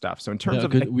this kind of stuff. So in terms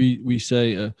of we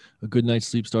say a good night's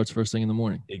sleep starts first thing in the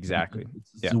morning. Exactly.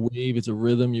 It's a wave, it's a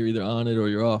rhythm. You're either on it or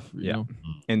you're off. You know?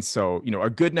 And so, a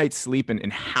good night's sleep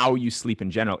and how you sleep in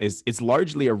general is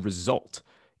largely a result.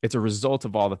 It's a result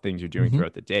of all the things you're doing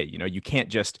throughout the day. You can't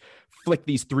just flick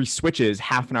these 3 switches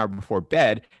half an hour before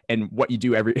bed, and what you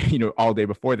do all day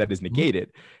before that is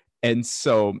negated. And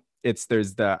so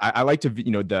I like to,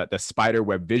 the spider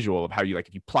web visual of how you, like,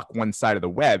 if you pluck one side of the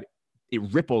web, it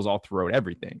ripples all throughout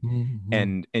everything.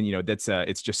 And that's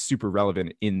it's just super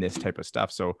relevant in this type of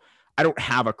stuff. So I don't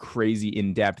have a crazy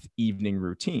in-depth evening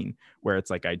routine where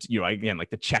it's like, again, like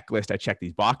the checklist, I check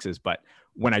these boxes, but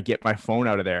when I get my phone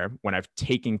out of there, when I've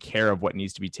taken care of what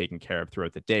needs to be taken care of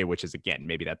throughout the day, which is, again,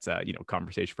 maybe that's a,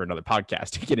 conversation for another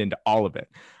podcast to get into all of it.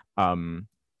 A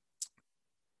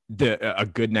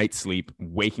good night's sleep,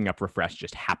 waking up refreshed,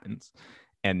 just happens.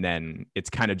 And then it's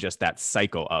kind of just that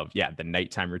cycle of, the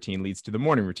nighttime routine leads to the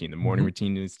morning routine. The morning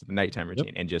routine leads to the nighttime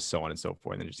routine, and just so on and so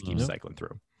forth. And it just keeps cycling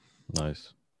through.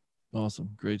 Nice. Awesome.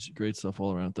 Great stuff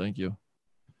all around. Thank you.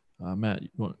 Matt, you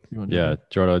want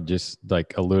Jordan just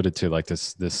like alluded to, like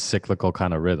this cyclical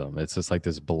kind of rhythm. It's just like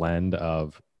this blend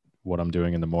of what I'm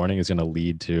doing in the morning is going to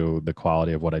lead to the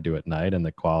quality of what I do at night, and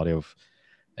the quality of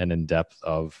and in depth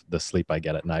of the sleep I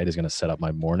get at night is going to set up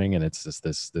my morning. And it's just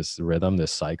this rhythm,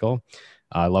 this cycle.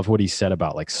 I love what he said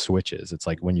about like switches. It's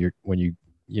like when you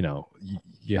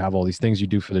have all these things you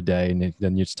do for the day, and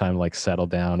then it's time to like settle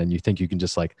down, and you think you can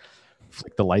just like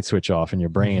flick the light switch off in your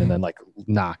brain and then like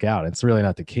knock out. It's really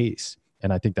not the case.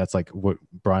 And I think that's like what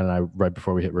Brian and I, right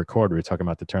before we hit record, we were talking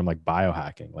about the term like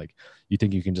biohacking. Like you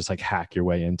think you can just like hack your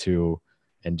way into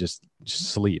and just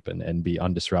sleep and be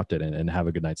undisrupted and have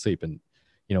a good night's sleep. And,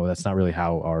 you know, that's not really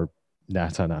how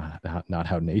that's not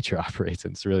how nature operates.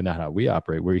 And it's really not how we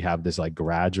operate. We have this like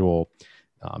gradual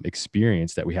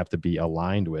experience that we have to be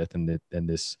aligned with, and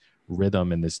this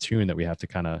rhythm and this tune that we have to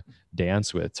kind of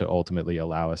dance with to ultimately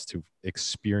allow us to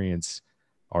experience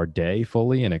our day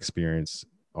fully and experience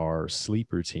our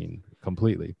sleep routine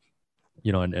completely.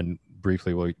 You know, and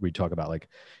briefly we talk about like,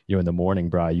 you know, in the morning,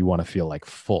 Bri, you want to feel like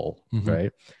full,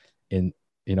 right? And,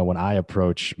 you know, when I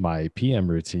approach my PM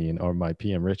routine or my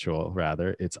PM ritual,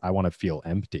 rather, it's I want to feel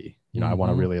empty. You know, I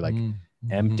want to really like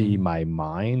empty my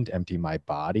mind, empty my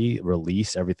body,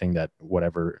 release everything that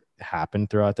whatever happened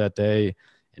throughout that day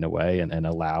in a way, and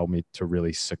allow me to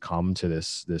really succumb to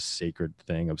this sacred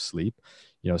thing of sleep.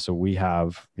 You know, so we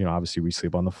have, you know, obviously we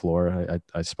sleep on the floor.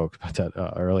 I spoke about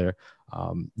that earlier.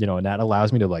 You know, and that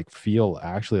allows me to like feel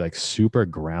actually like super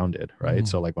grounded, right?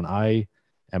 So like when I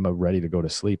am ready to go to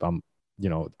sleep, I'm, you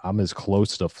know, I'm as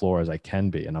close to the floor as I can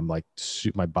be, and I'm like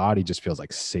my body just feels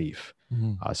like safe,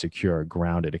 secure,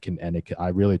 grounded. I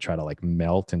really try to like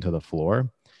melt into the floor.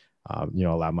 You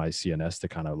know, allow my CNS to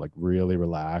kind of like really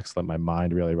relax, let my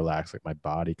mind really relax, like my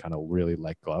body kind of really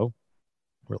let go,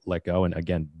 and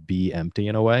again, be empty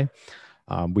in a way.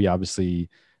 We obviously,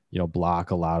 you know,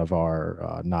 block a lot of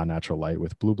our non-natural light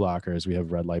with blue blockers. We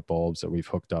have red light bulbs that we've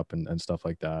hooked up and stuff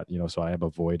like that, you know, so I am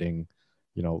avoiding,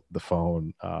 you know, the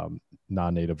phone,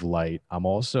 non-native light. I'm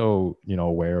also, you know,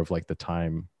 aware of like the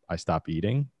time I stop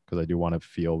eating, because I do want to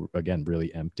feel, again,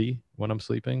 really empty when I'm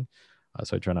sleeping.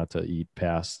 So I try not to eat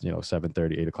past, you know,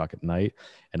 7:30, 8 o'clock at night.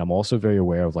 And I'm also very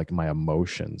aware of like my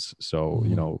emotions. So,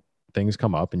 you know, things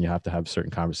come up and you have to have certain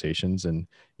conversations. And,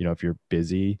 you know, if you're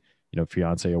busy, you know,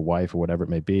 fiance or wife or whatever it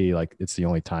may be, like it's the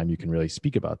only time you can really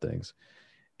speak about things.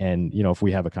 And, you know, if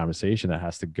we have a conversation that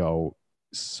has to go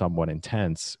somewhat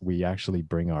intense, we actually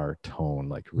bring our tone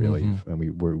like really, and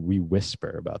we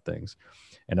whisper about things,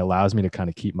 and it allows me to kind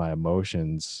of keep my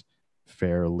emotions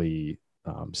fairly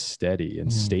steady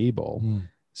and stable.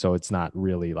 So it's not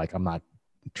really like I'm not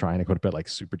trying to go to bed like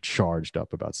super charged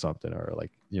up about something, or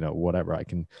like, you know, whatever. I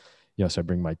can, you know, so I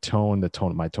bring my tone,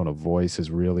 my tone of voice is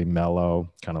really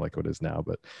mellow, kind of like what it is now,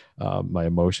 but my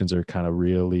emotions are kind of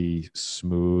really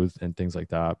smooth and things like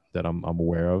that I'm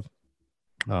aware of.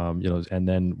 You know, and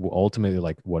then ultimately,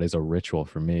 like what is a ritual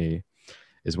for me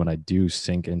is when I do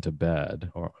sink into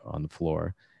bed or on the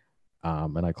floor,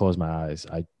 and I close my eyes,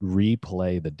 I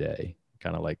replay the day,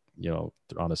 kind of like, you know,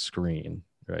 on a screen,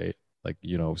 right? Like,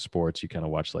 you know, sports, you kind of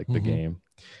watch like the game.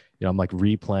 You know, I'm like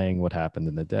replaying what happened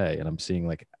in the day, and I'm seeing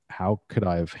like, how could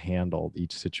I have handled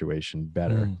each situation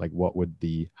better? Like, what would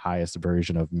the highest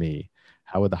version of me,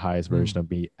 how would the highest version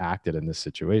of me acted in this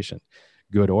situation,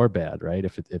 good or bad, right?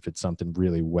 If it's something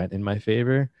really went in my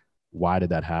favor, why did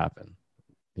that happen?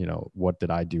 You know, what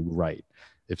did I do right?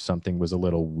 If something was a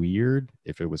little weird,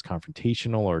 if it was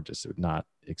confrontational or just not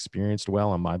experienced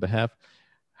well on my behalf,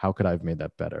 how could I have made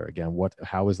that better? Again,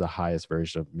 how is the highest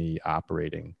version of me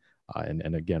operating?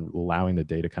 And again, allowing the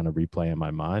day to kind of replay in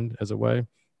my mind as a way.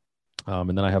 And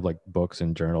then I have like books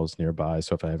and journals nearby.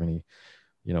 So if I have any,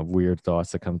 you know, weird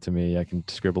thoughts that come to me, I can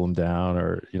scribble them down.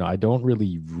 Or, you know, I don't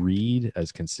really read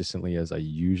as consistently as I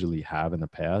usually have in the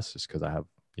past, just because I have,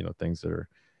 you know, things that are,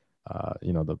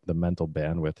 you know, the mental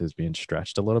bandwidth is being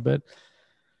stretched a little bit.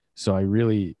 So I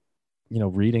really, you know,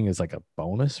 reading is like a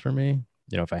bonus for me.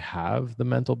 You know, if I have the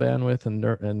mental bandwidth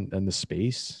and the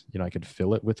space, you know, I could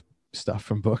fill it with stuff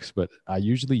from books, but I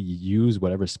usually use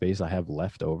whatever space I have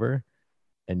left over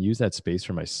and use that space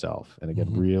for myself. And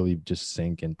again, really just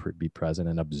sink and be present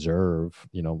and observe,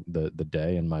 you know, the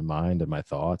day in my mind and my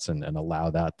thoughts, and allow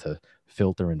that to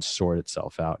filter and sort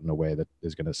itself out in a way that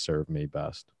is going to serve me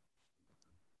best.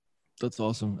 That's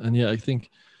awesome. And yeah, I think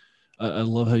I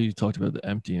love how you talked about the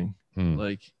emptying.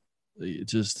 Like, it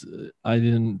just, I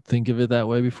didn't think of it that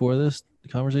way before this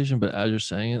conversation, but as you're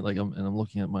saying it, like I'm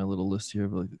looking at my little list here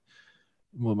of like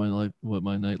what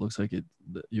my night looks like.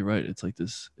 You're right. It's like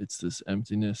this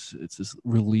emptiness. It's this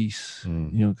release,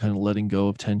 you know, kind of letting go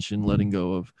of tension, letting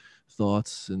go of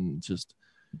thoughts, and just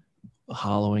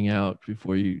hollowing out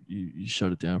before you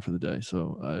shut it down for the day.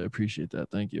 So I appreciate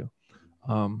that. Thank you.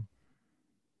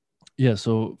 Yeah.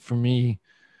 So for me,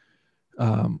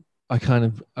 I kind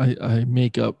of I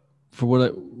make up for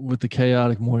what the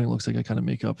chaotic morning looks like. I kind of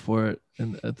make up for it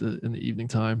in the evening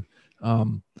time.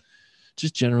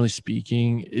 Just generally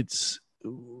speaking, it's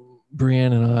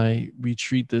Brianne and we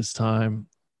treat this time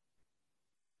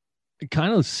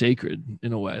kind of sacred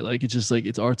in a way. Like it's just like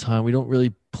it's our time. We don't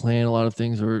really plan a lot of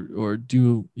things or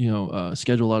do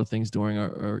schedule a lot of things during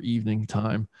our evening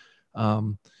time.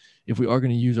 If we are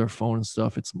going to use our phone and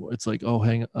stuff, it's like, oh,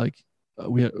 hang, like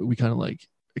we kind of like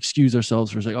excuse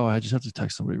ourselves for like, oh, I just have to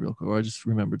text somebody real quick, or I just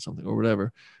remembered something or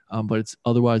whatever. But it's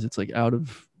otherwise it's like out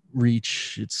of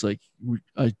reach. It's like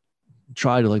I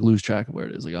try to like lose track of where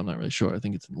it is. Like I'm not really sure. I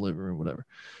think it's in the living room, whatever.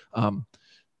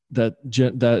 That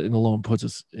in alone puts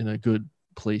us in a good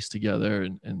place together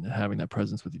and having that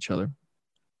presence with each other.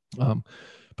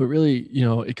 But really,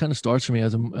 it kind of starts for me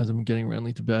as I'm getting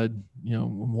Renly to bed.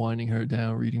 I'm winding her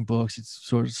down, reading books. It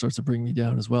sort of starts to bring me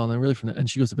down as well. And then really and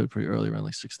she goes to bed pretty early, around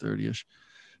like 6:30 ish.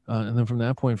 And then from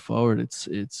that point forward,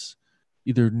 it's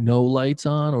either no lights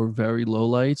on or very low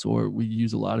lights, or we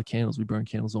use a lot of candles. We burn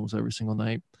candles almost every single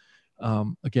night.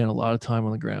 Again, a lot of time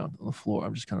on the ground, on the floor.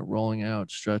 I'm just kind of rolling out,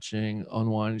 stretching,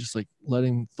 unwinding, just like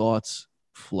letting thoughts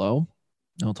flow.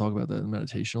 And I'll talk about that in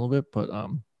meditation a little bit, but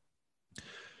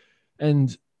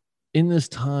and in this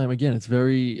time, again, it's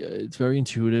very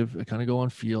intuitive. I kind of go on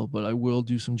feel, but I will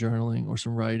do some journaling or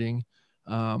some writing.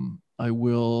 I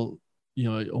will,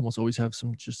 I almost always have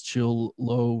some just chill,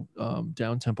 low,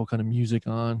 down tempo kind of music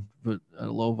on, but at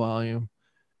a low volume.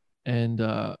 And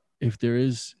if there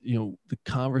is, the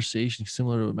conversation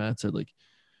similar to what Matt said, like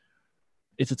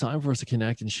it's a time for us to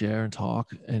connect and share and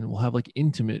talk, and we'll have like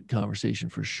intimate conversation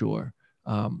for sure.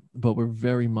 But we're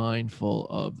very mindful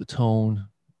of the tone,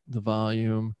 the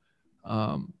volume,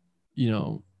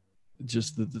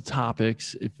 just the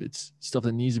topics. If it's stuff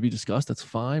that needs to be discussed, that's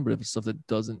fine. But if it's stuff that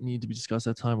doesn't need to be discussed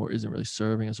at that time or isn't really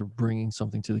serving us or bringing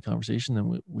something to the conversation,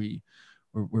 then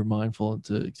we're mindful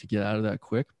to get out of that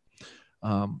quick.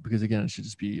 Because again, it should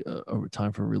just be a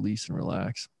time for release and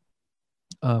relax.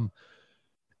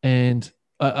 And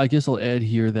I guess I'll add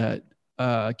here that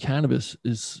cannabis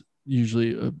is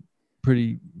usually a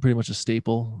pretty much a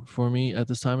staple for me at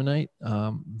this time of night.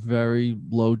 Very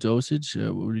low dosage,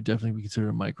 would definitely be considered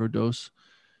a micro dose.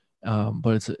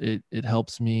 But it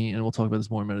helps me, and we'll talk about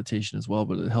this more in meditation as well,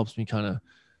 but it helps me kind of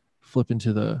flip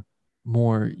into the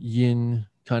more yin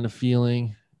kind of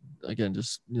feeling. Again,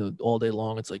 just all day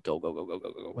long, it's like go go go go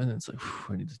go go, and it's like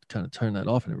I need to kind of turn that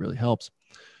off, and it really helps.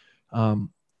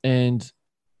 And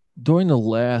during the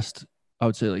last, I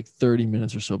would say like 30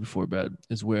 minutes or so before bed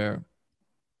is where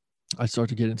I start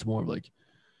to get into more of like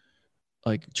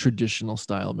traditional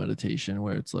style meditation,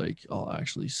 where it's like I'll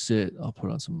actually sit, I'll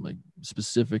put on some like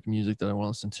specific music that I want to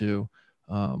listen to.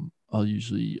 I'll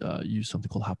usually use something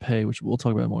called Hape, which we'll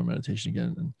talk about more in meditation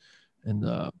again,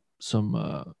 and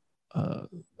some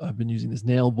I've been using these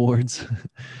nail boards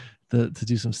to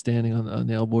do some standing on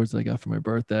nail boards that I got for my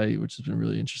birthday, which has been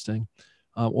really interesting.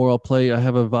 Or I'll play. I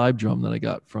have a vibe drum that I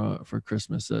got for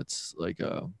Christmas. That's like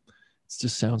it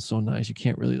just sounds so nice. You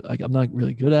can't really like. I'm not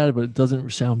really good at it, but it doesn't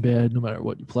sound bad no matter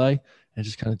what you play. And it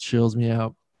just kind of chills me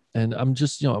out. And I'm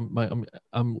just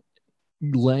I'm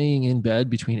laying in bed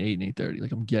between 8 and 8:30.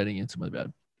 Like I'm getting into my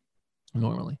bed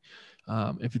normally.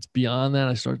 If it's beyond that,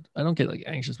 I don't get like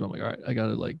anxious, but I'm like, all right, I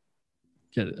gotta like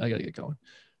get it. I gotta get going.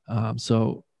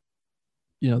 So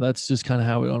that's just kind of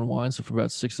how it unwinds. So from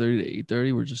about 6:30 to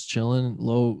 8:30, we're just chilling,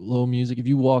 low music. If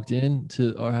you walked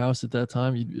into our house at that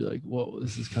time, you'd be like, whoa,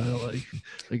 this is kind of like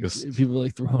people are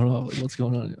like throwing off, like what's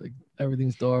going on? Like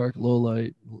everything's dark, low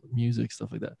light, music,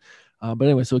 stuff like that. But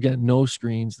anyway, so again, no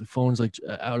screens. The phone's like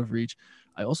out of reach.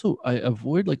 I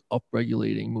avoid like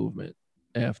upregulating movement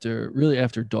after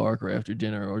dark or after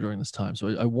dinner or during this time.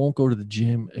 So I won't go to the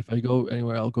gym. If I go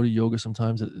anywhere, I'll go to yoga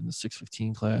sometimes in the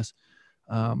 6:15 class.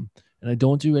 And I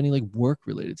don't do any like work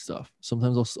related stuff.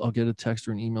 Sometimes I'll get a text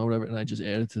or an email or whatever, and I just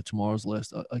add it to tomorrow's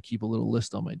list. I keep a little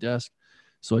list on my desk.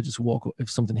 So I just if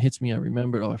something hits me, I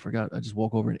remember, oh, I forgot. I just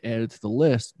walk over and add it to the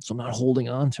list. So I'm not holding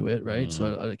on to it, right?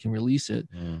 So I can release it,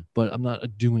 but I'm not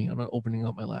opening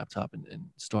up my laptop and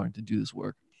starting to do this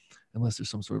work unless there's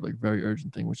some sort of like very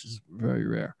urgent thing, which is very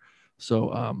rare.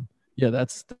 So yeah,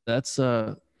 that's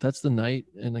the night.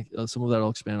 And some of that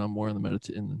I'll expand on more in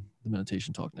the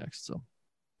meditation talk next. So.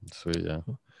 Sweet, yeah,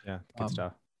 good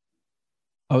stuff.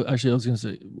 Oh, actually, I was gonna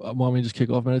say, want me to just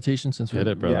kick off meditation since hit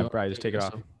it, brother? Yeah, Brian, just take it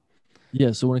off.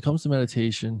 Yeah. So when it comes to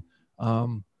meditation, we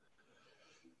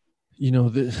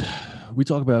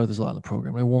talk about this a lot in the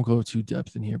program. I won't go too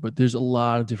depth in here, but there's a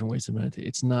lot of different ways to meditate.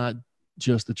 It's not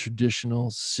just the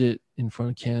traditional sit in front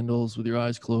of candles with your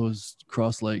eyes closed,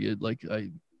 cross-legged, like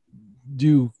I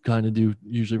do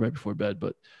usually right before bed,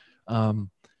 but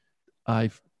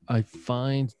I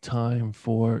find time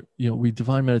for, we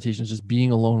define meditation as just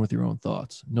being alone with your own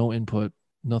thoughts, no input,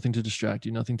 nothing to distract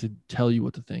you, nothing to tell you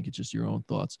what to think. It's just your own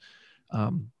thoughts.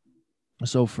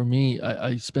 So for me,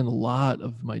 I spend a lot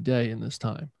of my day in this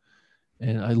time,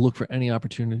 and I look for any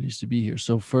opportunities to be here.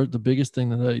 So for the biggest thing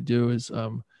that I do is I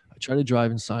try to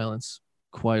drive in silence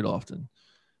quite often.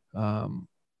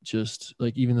 Just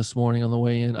like even this morning on the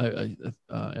way in,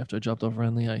 after I dropped off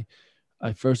Renly,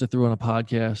 I first I threw on a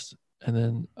podcast, and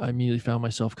then I immediately found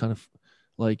myself kind of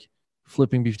like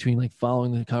flipping between like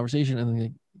following the conversation and then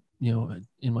like,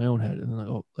 in my own head, and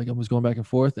then like I was going back and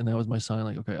forth, and that was my sign.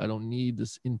 Like, okay, I don't need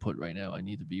this input right now. I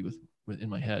need to be with in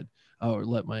my head, or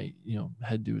let my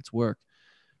head do its work.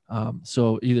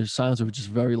 So either silence or just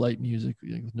very light music,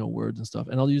 with no words and stuff.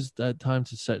 And I'll use that time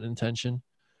to set an intention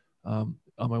on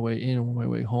my way in and on my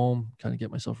way home, kind of get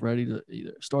myself ready to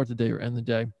either start the day or end the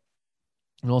day.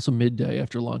 And also midday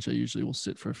after lunch, I usually will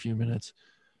sit for a few minutes.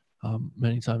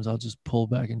 Many times I'll just pull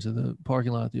back into the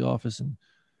parking lot at the office, and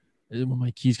when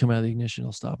my keys come out of the ignition,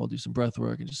 I'll stop. I'll do some breath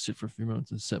work and just sit for a few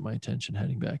minutes and set my intention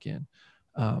heading back in.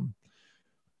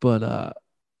 But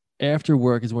after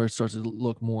work is where it starts to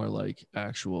look more like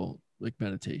actual like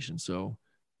meditation. So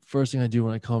first thing I do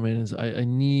when I come in is I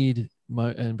need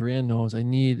and Brienne knows I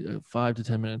need 5 to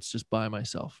 10 minutes just by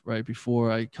myself, right? Before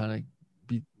I kind of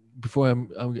before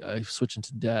I switch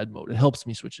into dad mode. It helps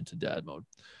me switch into dad mode.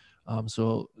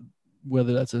 So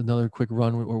whether that's another quick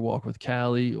run or walk with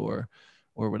Callie or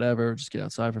whatever, just get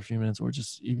outside for a few minutes, or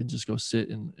just even just go sit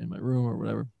in my room or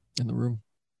whatever in the room.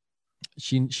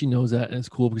 She knows that, and it's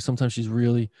cool because sometimes she's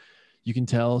really, you can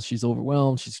tell she's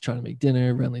overwhelmed. She's trying to make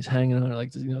dinner. Renly's hanging on her,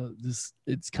 like, this.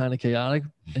 It's kind of chaotic,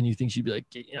 and you think she'd be like,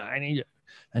 I need you,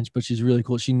 but she's really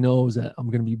cool. She knows that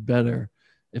I'm gonna be better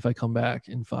if I come back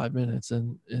in 5 minutes,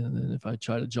 and then if I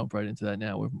try to jump right into that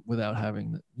now without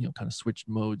having kind of switched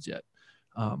modes yet.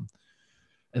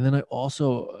 And then I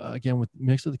also, again, with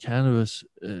mixed with the cannabis,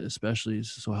 especially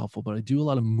is so helpful, but I do a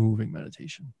lot of moving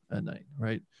meditation at night,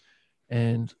 right?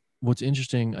 And what's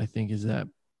interesting, I think, is that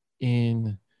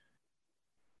in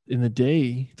the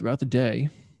day, throughout the day,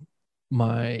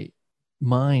 my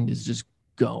mind is just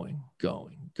going,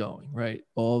 right?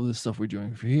 All the stuff we're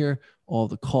doing for here, all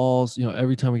the calls,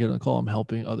 every time we get on a call, I'm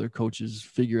helping other coaches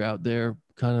figure out their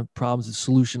kind of problems. It's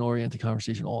solution-oriented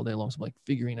conversation all day long. So I'm like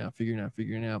figuring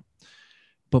out.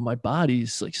 But my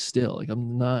body's like still, like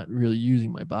I'm not really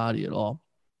using my body at all.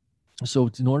 So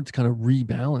in order to kind of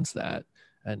rebalance that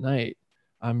at night,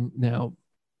 I'm now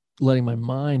letting my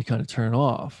mind kind of turn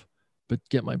off, but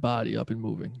get my body up and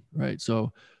moving, right?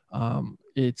 So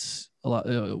it's a lot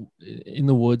in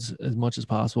the woods as much as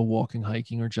possible, walking,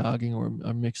 hiking, or jogging, or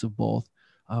a mix of both.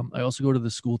 I also go to the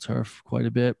school turf quite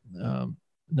a bit.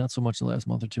 Not so much the last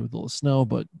month or two with a little snow,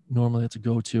 but normally it's a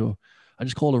go-to. I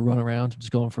just call it a run around. I'm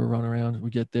just going for a run around. We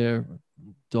get there,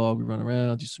 dog, we run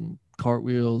around, do some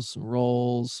cartwheels, some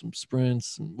rolls, some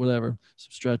sprints, and whatever, some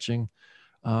stretching.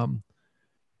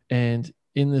 And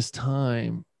in this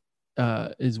time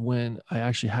is when I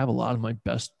actually have a lot of my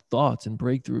best thoughts and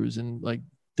breakthroughs and like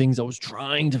things I was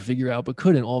trying to figure out but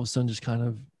couldn't, all of a sudden just kind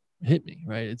of hit me,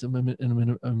 right? It's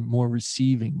in a more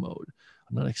receiving mode.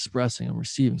 I'm not expressing, I'm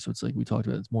receiving. So it's like we talked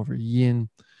about, it's more of a yin,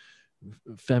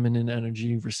 feminine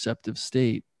energy, receptive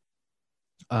state.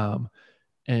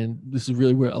 And this is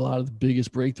really where a lot of the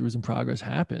biggest breakthroughs and progress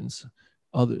happens.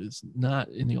 Others not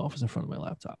in the office in front of my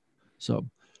laptop. So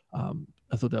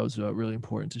I thought that was really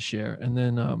important to share. And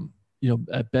then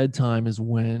at bedtime is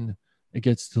when it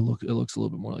looks a little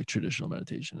bit more like traditional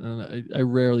meditation. And I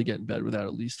rarely get in bed without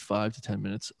at least 5 to 10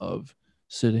 minutes of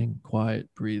sitting, quiet,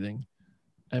 breathing,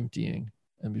 emptying,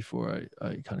 and before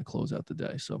I kind of close out the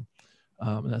day. So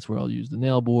and that's where I'll use the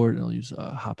nail board, and I'll use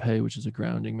Hape, which is a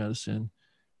grounding medicine,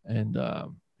 and it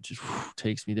just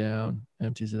takes me down,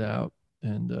 empties it out,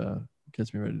 and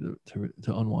gets me ready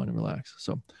to unwind and relax.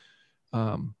 So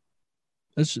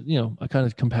that's I kind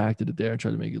of compacted it there and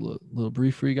tried to make it a little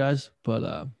brief for you guys,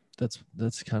 but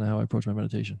that's kind of how I approach my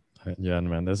meditation. Yeah,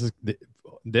 man,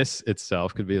 this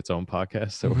itself could be its own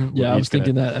podcast. So yeah, I was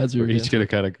thinking that as we're each gonna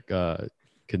kind of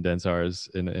condense ours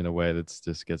in a way that's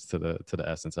just gets to the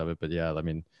essence of it. But yeah, I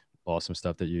mean, awesome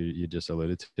stuff that you just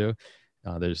alluded to.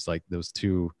 There's like those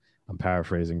two, I'm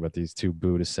paraphrasing, but these two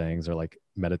Buddhist sayings are like,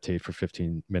 meditate for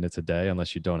 15 minutes a day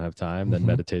unless you don't have time, then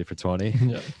meditate for 20.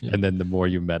 Yeah. And then the more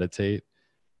you meditate,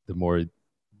 the more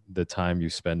the time you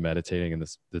spend meditating and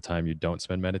the time you don't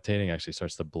spend meditating actually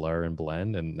starts to blur and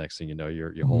blend. And next thing you know,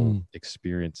 your whole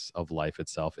experience of life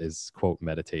itself is, quote,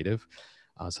 meditative.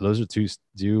 So those are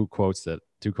two quotes that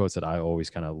I always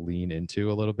kind of lean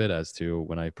into a little bit as to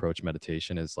when I approach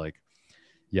meditation, is like,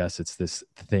 yes, it's this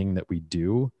thing that we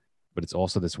do, but it's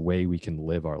also this way we can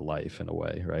live our life in a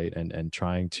way, right? And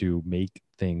trying to make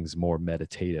things more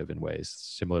meditative in ways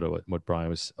similar to what Brian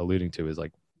was alluding to, is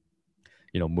like,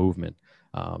 movement.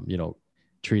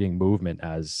 treating movement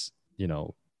as,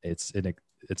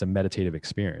 it's a meditative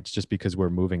experience. Just because we're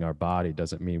moving our body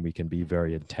doesn't mean we can be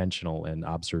very intentional and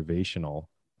observational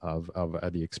of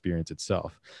the experience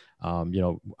itself.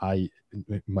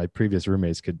 My previous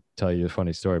roommates could tell you a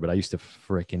funny story, but I used to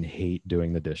freaking hate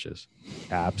doing the dishes.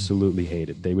 Absolutely hate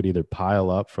it. They would either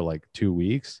pile up for like 2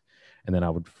 weeks, and then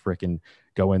I would freaking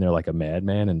go in there like a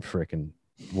madman and freaking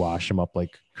wash them up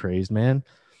like crazed man.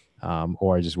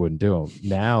 Or I just wouldn't do them.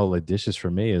 Now the dishes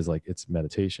for me is like, it's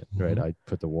meditation, right? I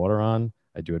put the water on,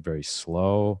 I do it very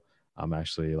slow. I'm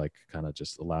actually like kind of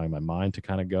just allowing my mind to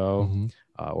kind of go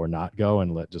or not go,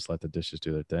 and let the dishes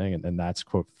do their thing. And that's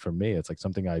for me. It's like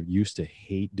something I used to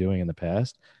hate doing in the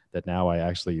past that now I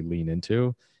actually lean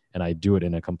into, and I do it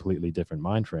in a completely different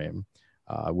mind frame,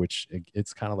 which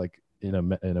it's kind of like in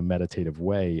a meditative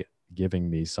way, giving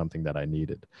me something that I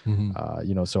needed.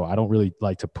 So I don't really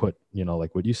like to put,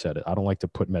 like what you said, I don't like to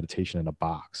put meditation in a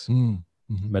box.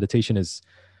 Meditation it's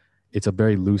a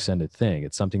very loose-ended thing.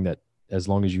 It's something that, as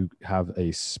long as you have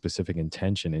a specific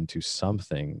intention into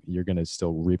something, you're going to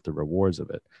still reap the rewards of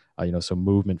it. So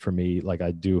movement for me, like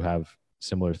I do have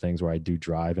similar things where I do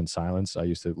drive in silence. I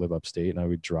used to live upstate, and I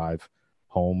would drive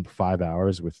home 5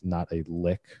 hours with not a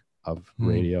lick of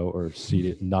radio or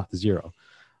CD, not zero.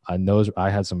 And I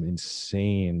had some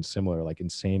insane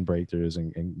breakthroughs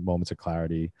and moments of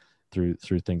clarity through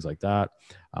things like that.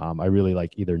 I really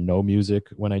like either no music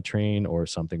when I train, or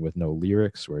something with no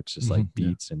lyrics, where it's just like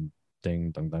beats and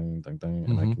ding, dong, dong, dong, dong.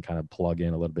 And I can kind of plug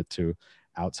in a little bit to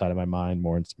outside of my mind,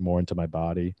 more into my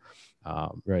body.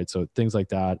 Right. So things like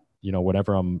that,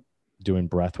 whenever I'm doing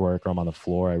breath work or I'm on the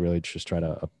floor, I really just try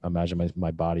to imagine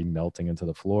my body melting into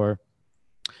the floor.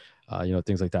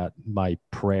 Things like that. My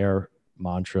prayer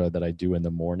mantra that I do in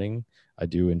the morning, I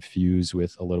do infuse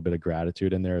with a little bit of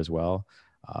gratitude in there as well.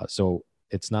 So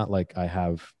it's not like I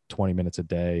have 20 minutes a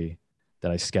day that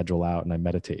I schedule out and I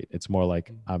meditate. It's more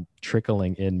like I'm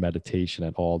trickling in meditation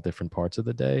at all different parts of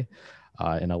the day,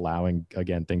 and allowing,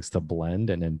 again, things to blend,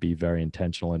 and then be very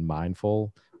intentional and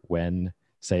mindful when,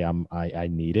 say, I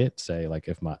need it. Say, like,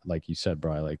 if like you said,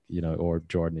 Brian, like, or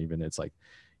Jordan, even, it's like,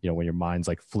 when your mind's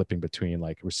like flipping between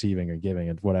like receiving or giving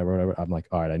and whatever, I'm like,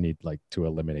 all right, I need like to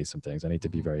eliminate some things. I need to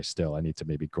be very still. I need to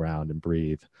maybe ground and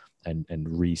breathe and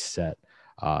reset,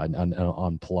 and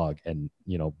unplug, and,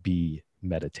 be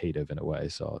meditative in a way.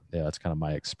 So yeah, that's kind of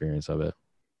my experience of it.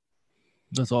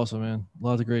 That's awesome, man. A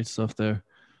lot of great stuff there.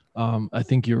 I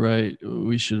think you're right.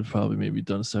 We should have probably maybe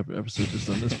done a separate episode just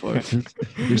on this part.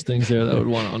 There's things there that I would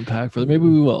want to unpack for them. Maybe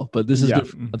we will, but this is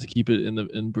good to keep it in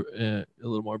a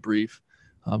little more brief.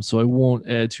 So I won't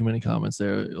add too many comments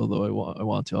there, although I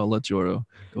want to. I'll let Jordo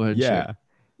go ahead and share.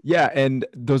 Yeah, and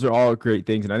those are all great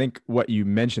things. And I think what you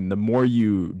mentioned, the more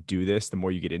you do this, the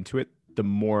more you get into it, the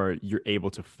more you're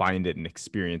able to find it and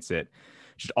experience it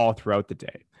just all throughout the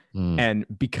day. And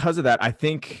because of that, I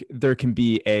think there can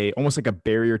be almost like a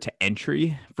barrier to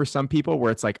entry for some people,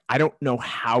 where it's like, I don't know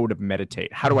how to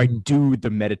meditate. How do I do the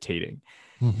meditating?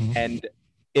 And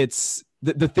it's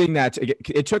the thing that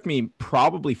it took me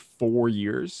probably 4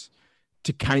 years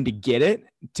to kind of get it,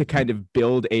 to kind of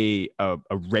build a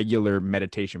regular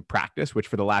meditation practice, which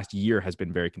for the last year has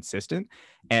been very consistent.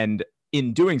 And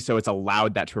in doing so, it's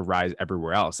allowed that to arise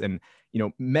everywhere else. And,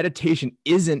 meditation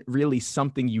isn't really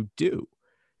something you do.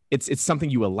 It's something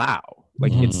you allow.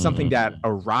 Like, it's something that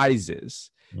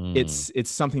arises. It's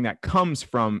something that comes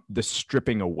from the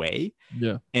stripping away,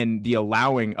 and the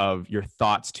allowing of your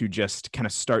thoughts to just kind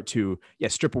of start to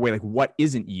strip away, like, what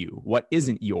isn't you, what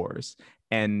isn't yours,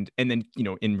 and then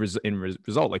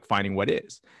result, like, finding what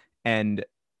is. And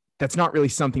that's not really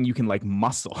something you can like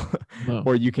muscle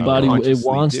or you can body. It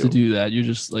wants to do that. You're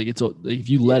just like, it's if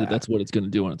you let it, that's what it's going to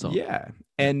do on its own.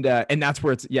 And that's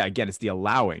where it's again, it's the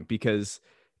allowing, because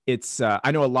it's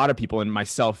I know a lot of people, and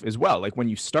myself as well, like, when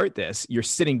you start this, you're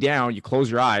sitting down, you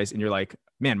close your eyes, and you're like,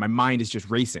 man, my mind is just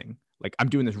racing. Like, I'm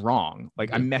doing this wrong.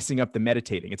 Like, I'm messing up the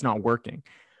meditating. It's not working.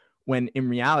 When in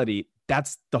reality,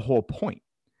 that's the whole point.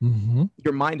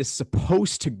 Your mind is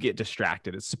supposed to get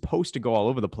distracted. It's supposed to go all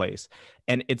over the place.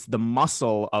 And it's the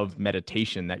muscle of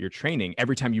meditation that you're training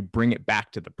every time you bring it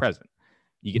back to the present.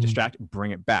 You get distracted,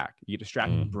 bring it back. You get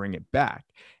distracted, bring it back.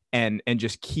 And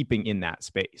just keeping in that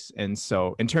space. And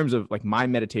so in terms of like my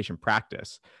meditation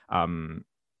practice,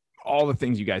 all the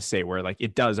things you guys say where like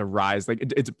it does arise, like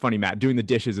it's funny, Matt, doing the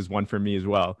dishes is one for me as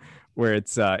well, where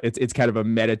it's kind of a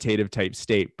meditative type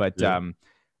state. But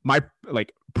my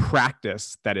like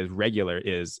practice that is regular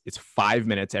it's 5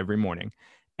 minutes every morning.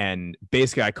 And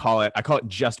basically I call it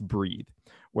just breathe,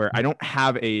 where I don't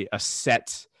have a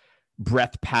set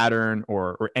breath pattern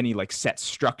or any like set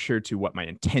structure to what my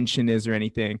intention is or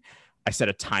anything. I set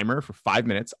a timer for 5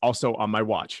 minutes, also on my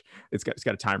watch. It's got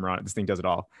a timer on it. This thing does it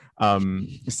all.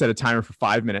 Set a timer for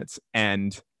 5 minutes,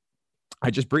 and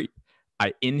I just breathe.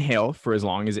 I inhale for as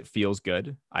long as it feels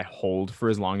good. I hold for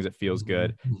as long as it feels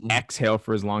good. Exhale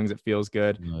for as long as it feels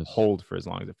good. Nice. Hold for as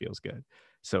long as it feels good.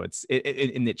 So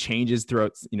it changes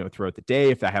throughout the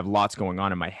day. If I have lots going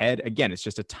on in my head, again, it's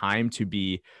just a time to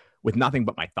be with nothing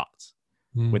but my thoughts,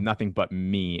 with nothing but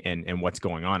me and what's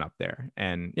going on up there.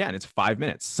 And yeah, and it's 5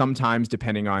 minutes. Sometimes,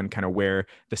 depending on kind of where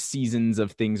the seasons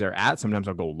of things are at, sometimes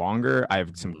I'll go longer. I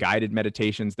have some guided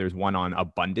meditations. There's one on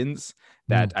abundance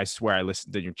that I swear I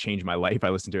listened to, changed my life. I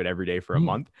listened to it every day for a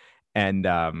month. And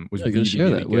was really,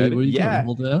 really good. What are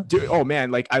you doing? Dude, oh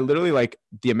man, like I literally, like,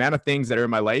 the amount of things that are in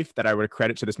my life that I would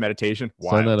credit to this meditation.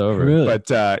 Send that over. Really? But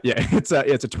yeah, it's a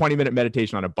 20-minute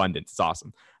meditation on abundance. It's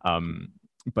awesome.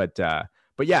 But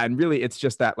yeah, and really it's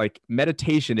just that, like,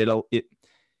 meditation, it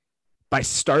by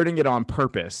starting it on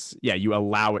purpose, yeah, you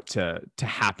allow it to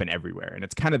happen everywhere. And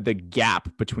it's kind of the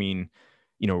gap between,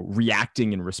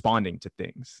 reacting and responding to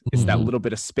things. It's that little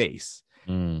bit of space.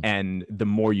 And the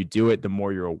more you do it, the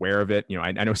more you're aware of it.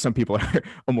 I know some people are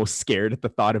almost scared at the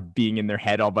thought of being in their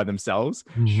head all by themselves,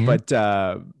 but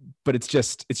it's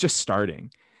just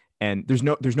starting, and there's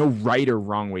no right or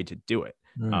wrong way to do it.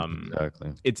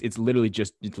 Exactly. It's literally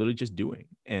just doing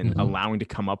and allowing to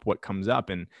come up what comes up.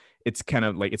 And it's kind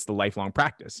of like, it's the lifelong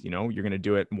practice. You're going to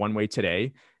do it one way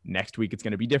today. Next week, it's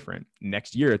going to be different.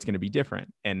 Next year, it's going to be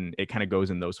different. And it kind of goes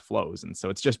in those flows. And so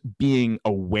it's just being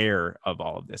aware of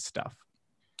all of this stuff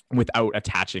without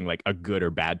attaching like a good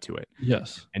or bad to it.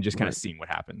 Yes. And just kind of seeing what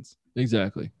happens.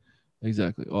 Exactly.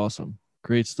 Awesome.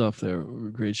 Great stuff there.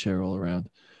 Great share all around.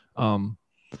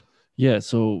 Yeah.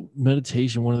 So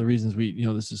meditation, one of the reasons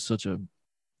this is such a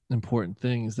important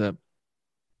thing is that,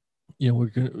 we're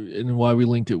going to, and why we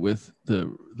linked it with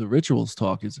the rituals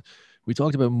talk is we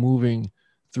talked about moving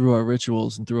through our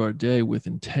rituals and through our day with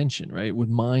intention, right? With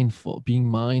being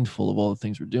mindful of all the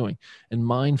things we're doing. And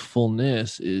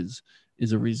mindfulness is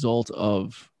a result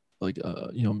of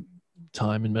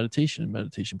time in meditation and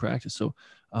meditation practice. So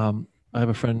I have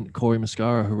a friend, Corey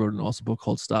Mascara, who wrote an awesome book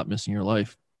called Stop Missing Your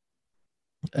Life.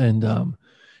 And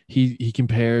he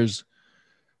compares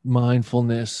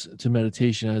mindfulness to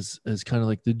meditation as kind of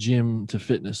like the gym to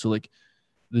fitness. So like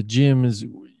the gym is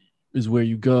where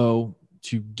you go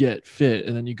to get fit,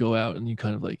 and then you go out and you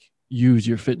kind of like use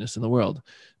your fitness in the world.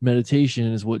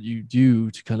 Meditation is what you do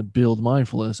to kind of build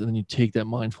mindfulness, and then you take that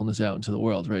mindfulness out into the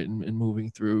world, right? And moving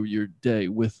through your day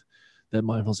with that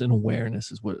mindfulness and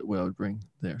awareness is what I would bring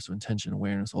there. So intention,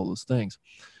 awareness, all those things.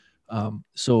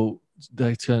 So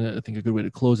that's kind of, I think, a good way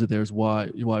to close it there is why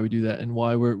we do that, and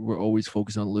why we're always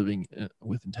focused on living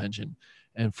with intention,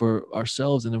 and for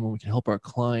ourselves. And then when we can help our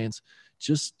clients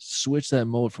just switch that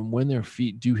mode from when their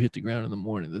feet do hit the ground in the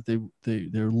morning, that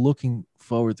they're looking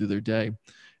forward through their day and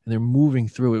they're moving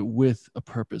through it with a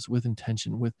purpose, with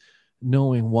intention, with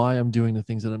knowing why I'm doing the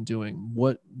things that I'm doing,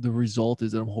 what the result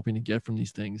is that I'm hoping to get from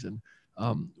these things. And,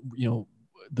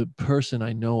 the person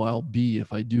I know I'll be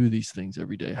if I do these things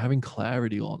every day, having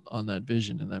clarity on that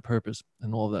vision and that purpose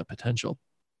and all of that potential,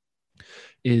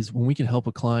 is when we can help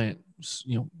a client,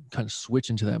 kind of switch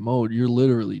into that mode, you're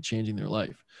literally changing their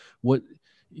life. What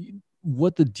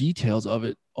the details of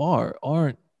it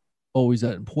aren't always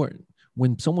that important.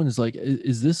 When someone is like,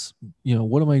 is this,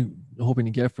 what am I hoping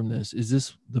to get from this? Is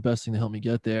this the best thing to help me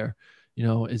get there?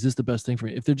 Is this the best thing for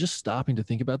me? If they're just stopping to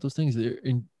think about those things,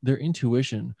 their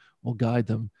intuition will guide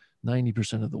them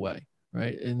 90% of the way,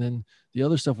 right? And then the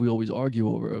other stuff we always argue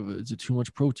over, is it too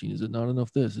much protein? Is it not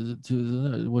enough this? Is it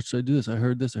too, what should I do this? I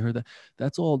heard this, I heard that.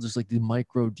 That's all just like the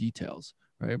micro details,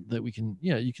 right? That we can,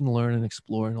 you can learn and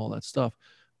explore and all that stuff.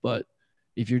 But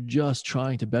if you're just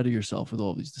trying to better yourself with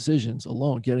all these decisions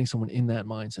alone, getting someone in that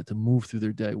mindset to move through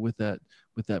their day with that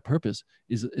purpose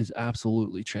is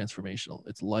absolutely transformational.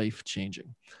 It's life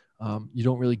changing. You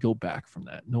don't really go back from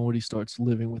that. Nobody starts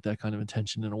living with that kind of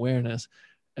intention and awareness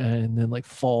and then like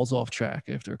falls off track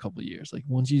after a couple of years. Like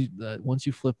once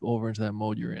you flip over into that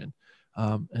mode, you're in.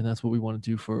 And that's what we want to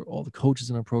do for all the coaches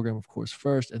in our program, of course,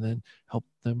 first, and then help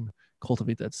them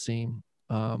cultivate that same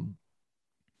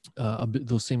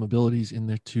those same abilities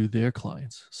to their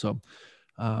clients. So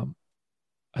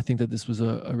I think that this was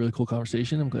a really cool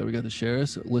conversation. I'm glad we got to share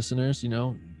this. Listeners,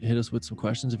 hit us with some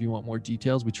questions if you want more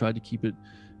details. We tried to keep it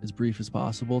as brief as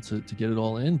possible to get it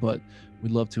all in, but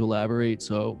we'd love to elaborate.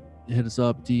 So hit us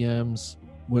up, DMs,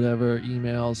 whatever,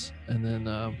 emails, and then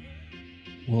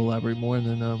we'll elaborate more, and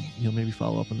then maybe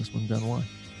follow up on this one down the line.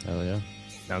 Hell yeah.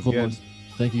 Sounds Cool, good. boys.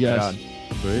 Thank you guys.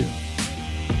 Great.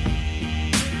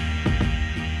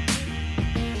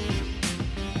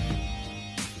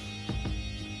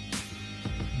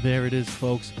 There it is,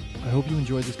 folks. I hope you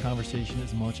enjoyed this conversation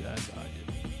as much as I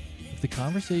did. If the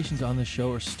conversations on this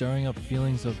show are stirring up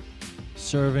feelings of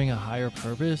serving a higher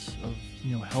purpose, of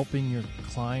helping your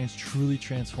clients truly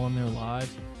transform their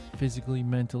lives physically,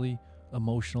 mentally,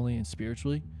 emotionally, and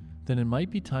spiritually, then it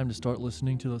might be time to start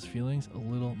listening to those feelings a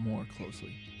little more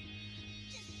closely.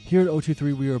 Here at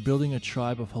O23, we are building a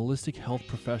tribe of holistic health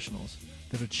professionals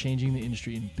that are changing the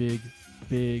industry in big,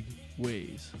 big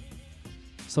ways.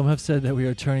 Some have said that we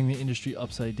are turning the industry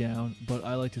upside down, but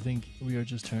I like to think we are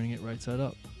just turning it right side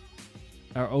up.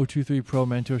 Our O23 Pro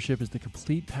mentorship is the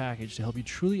complete package to help you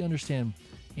truly understand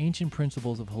ancient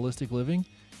principles of holistic living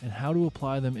and how to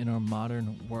apply them in our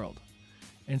modern world.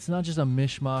 And it's not just a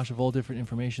mishmash of all different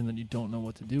information that you don't know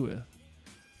what to do with.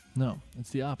 No,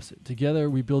 it's the opposite. Together,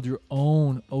 we build your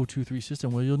own O23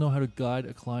 system where you'll know how to guide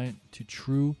a client to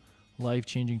true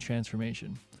life-changing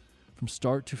transformation from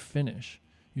start to finish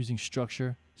using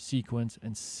structure, sequence,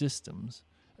 and systems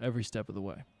every step of the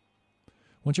way.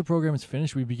 Once your program is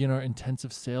finished, we begin our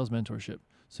intensive sales mentorship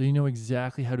so you know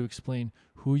exactly how to explain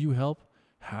who you help,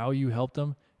 how you help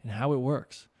them, and how it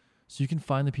works, so you can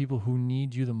find the people who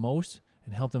need you the most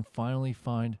and help them finally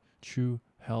find true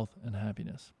health and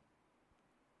happiness.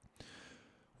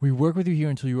 We work with you here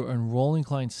until you are enrolling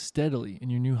clients steadily in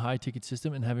your new high-ticket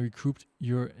system and have recouped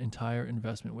your entire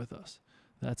investment with us.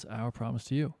 That's our promise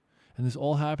to you. And this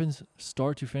all happens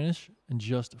start to finish in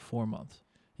just 4 months.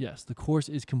 Yes, the course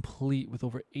is complete with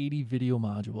over 80 video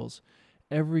modules,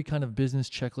 every kind of business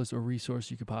checklist or resource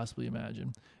you could possibly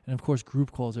imagine, and of course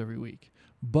group calls every week.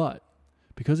 But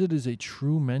because it is a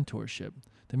true mentorship,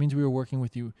 that means we are working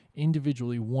with you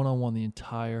individually one-on-one the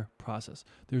entire process.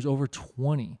 There's over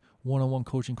 20 one-on-one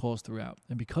coaching calls throughout.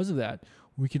 And because of that,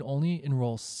 we can only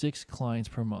enroll 6 clients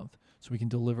per month so we can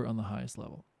deliver on the highest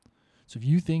level. So if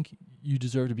you think you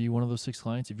deserve to be one of those 6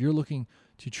 clients, if you're looking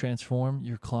to transform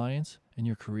your clients and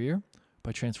your career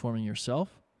by transforming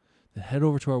yourself, then head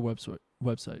over to our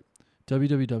website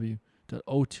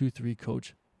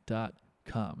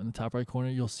www.o23coach.com. In the top right corner,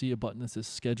 you'll see a button that says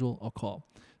schedule a call.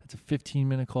 That's a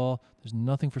 15-minute call. There's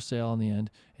nothing for sale on the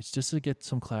end. It's just to get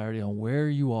some clarity on where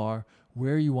you are,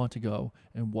 where you want to go,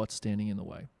 and what's standing in the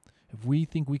way. If we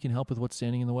think we can help with what's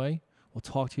standing in the way, we'll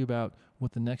talk to you about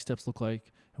what the next steps look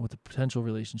like and what the potential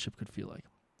relationship could feel like.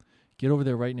 Get over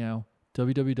there right now,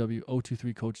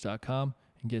 www.o23coach.com,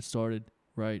 and get started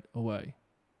right away.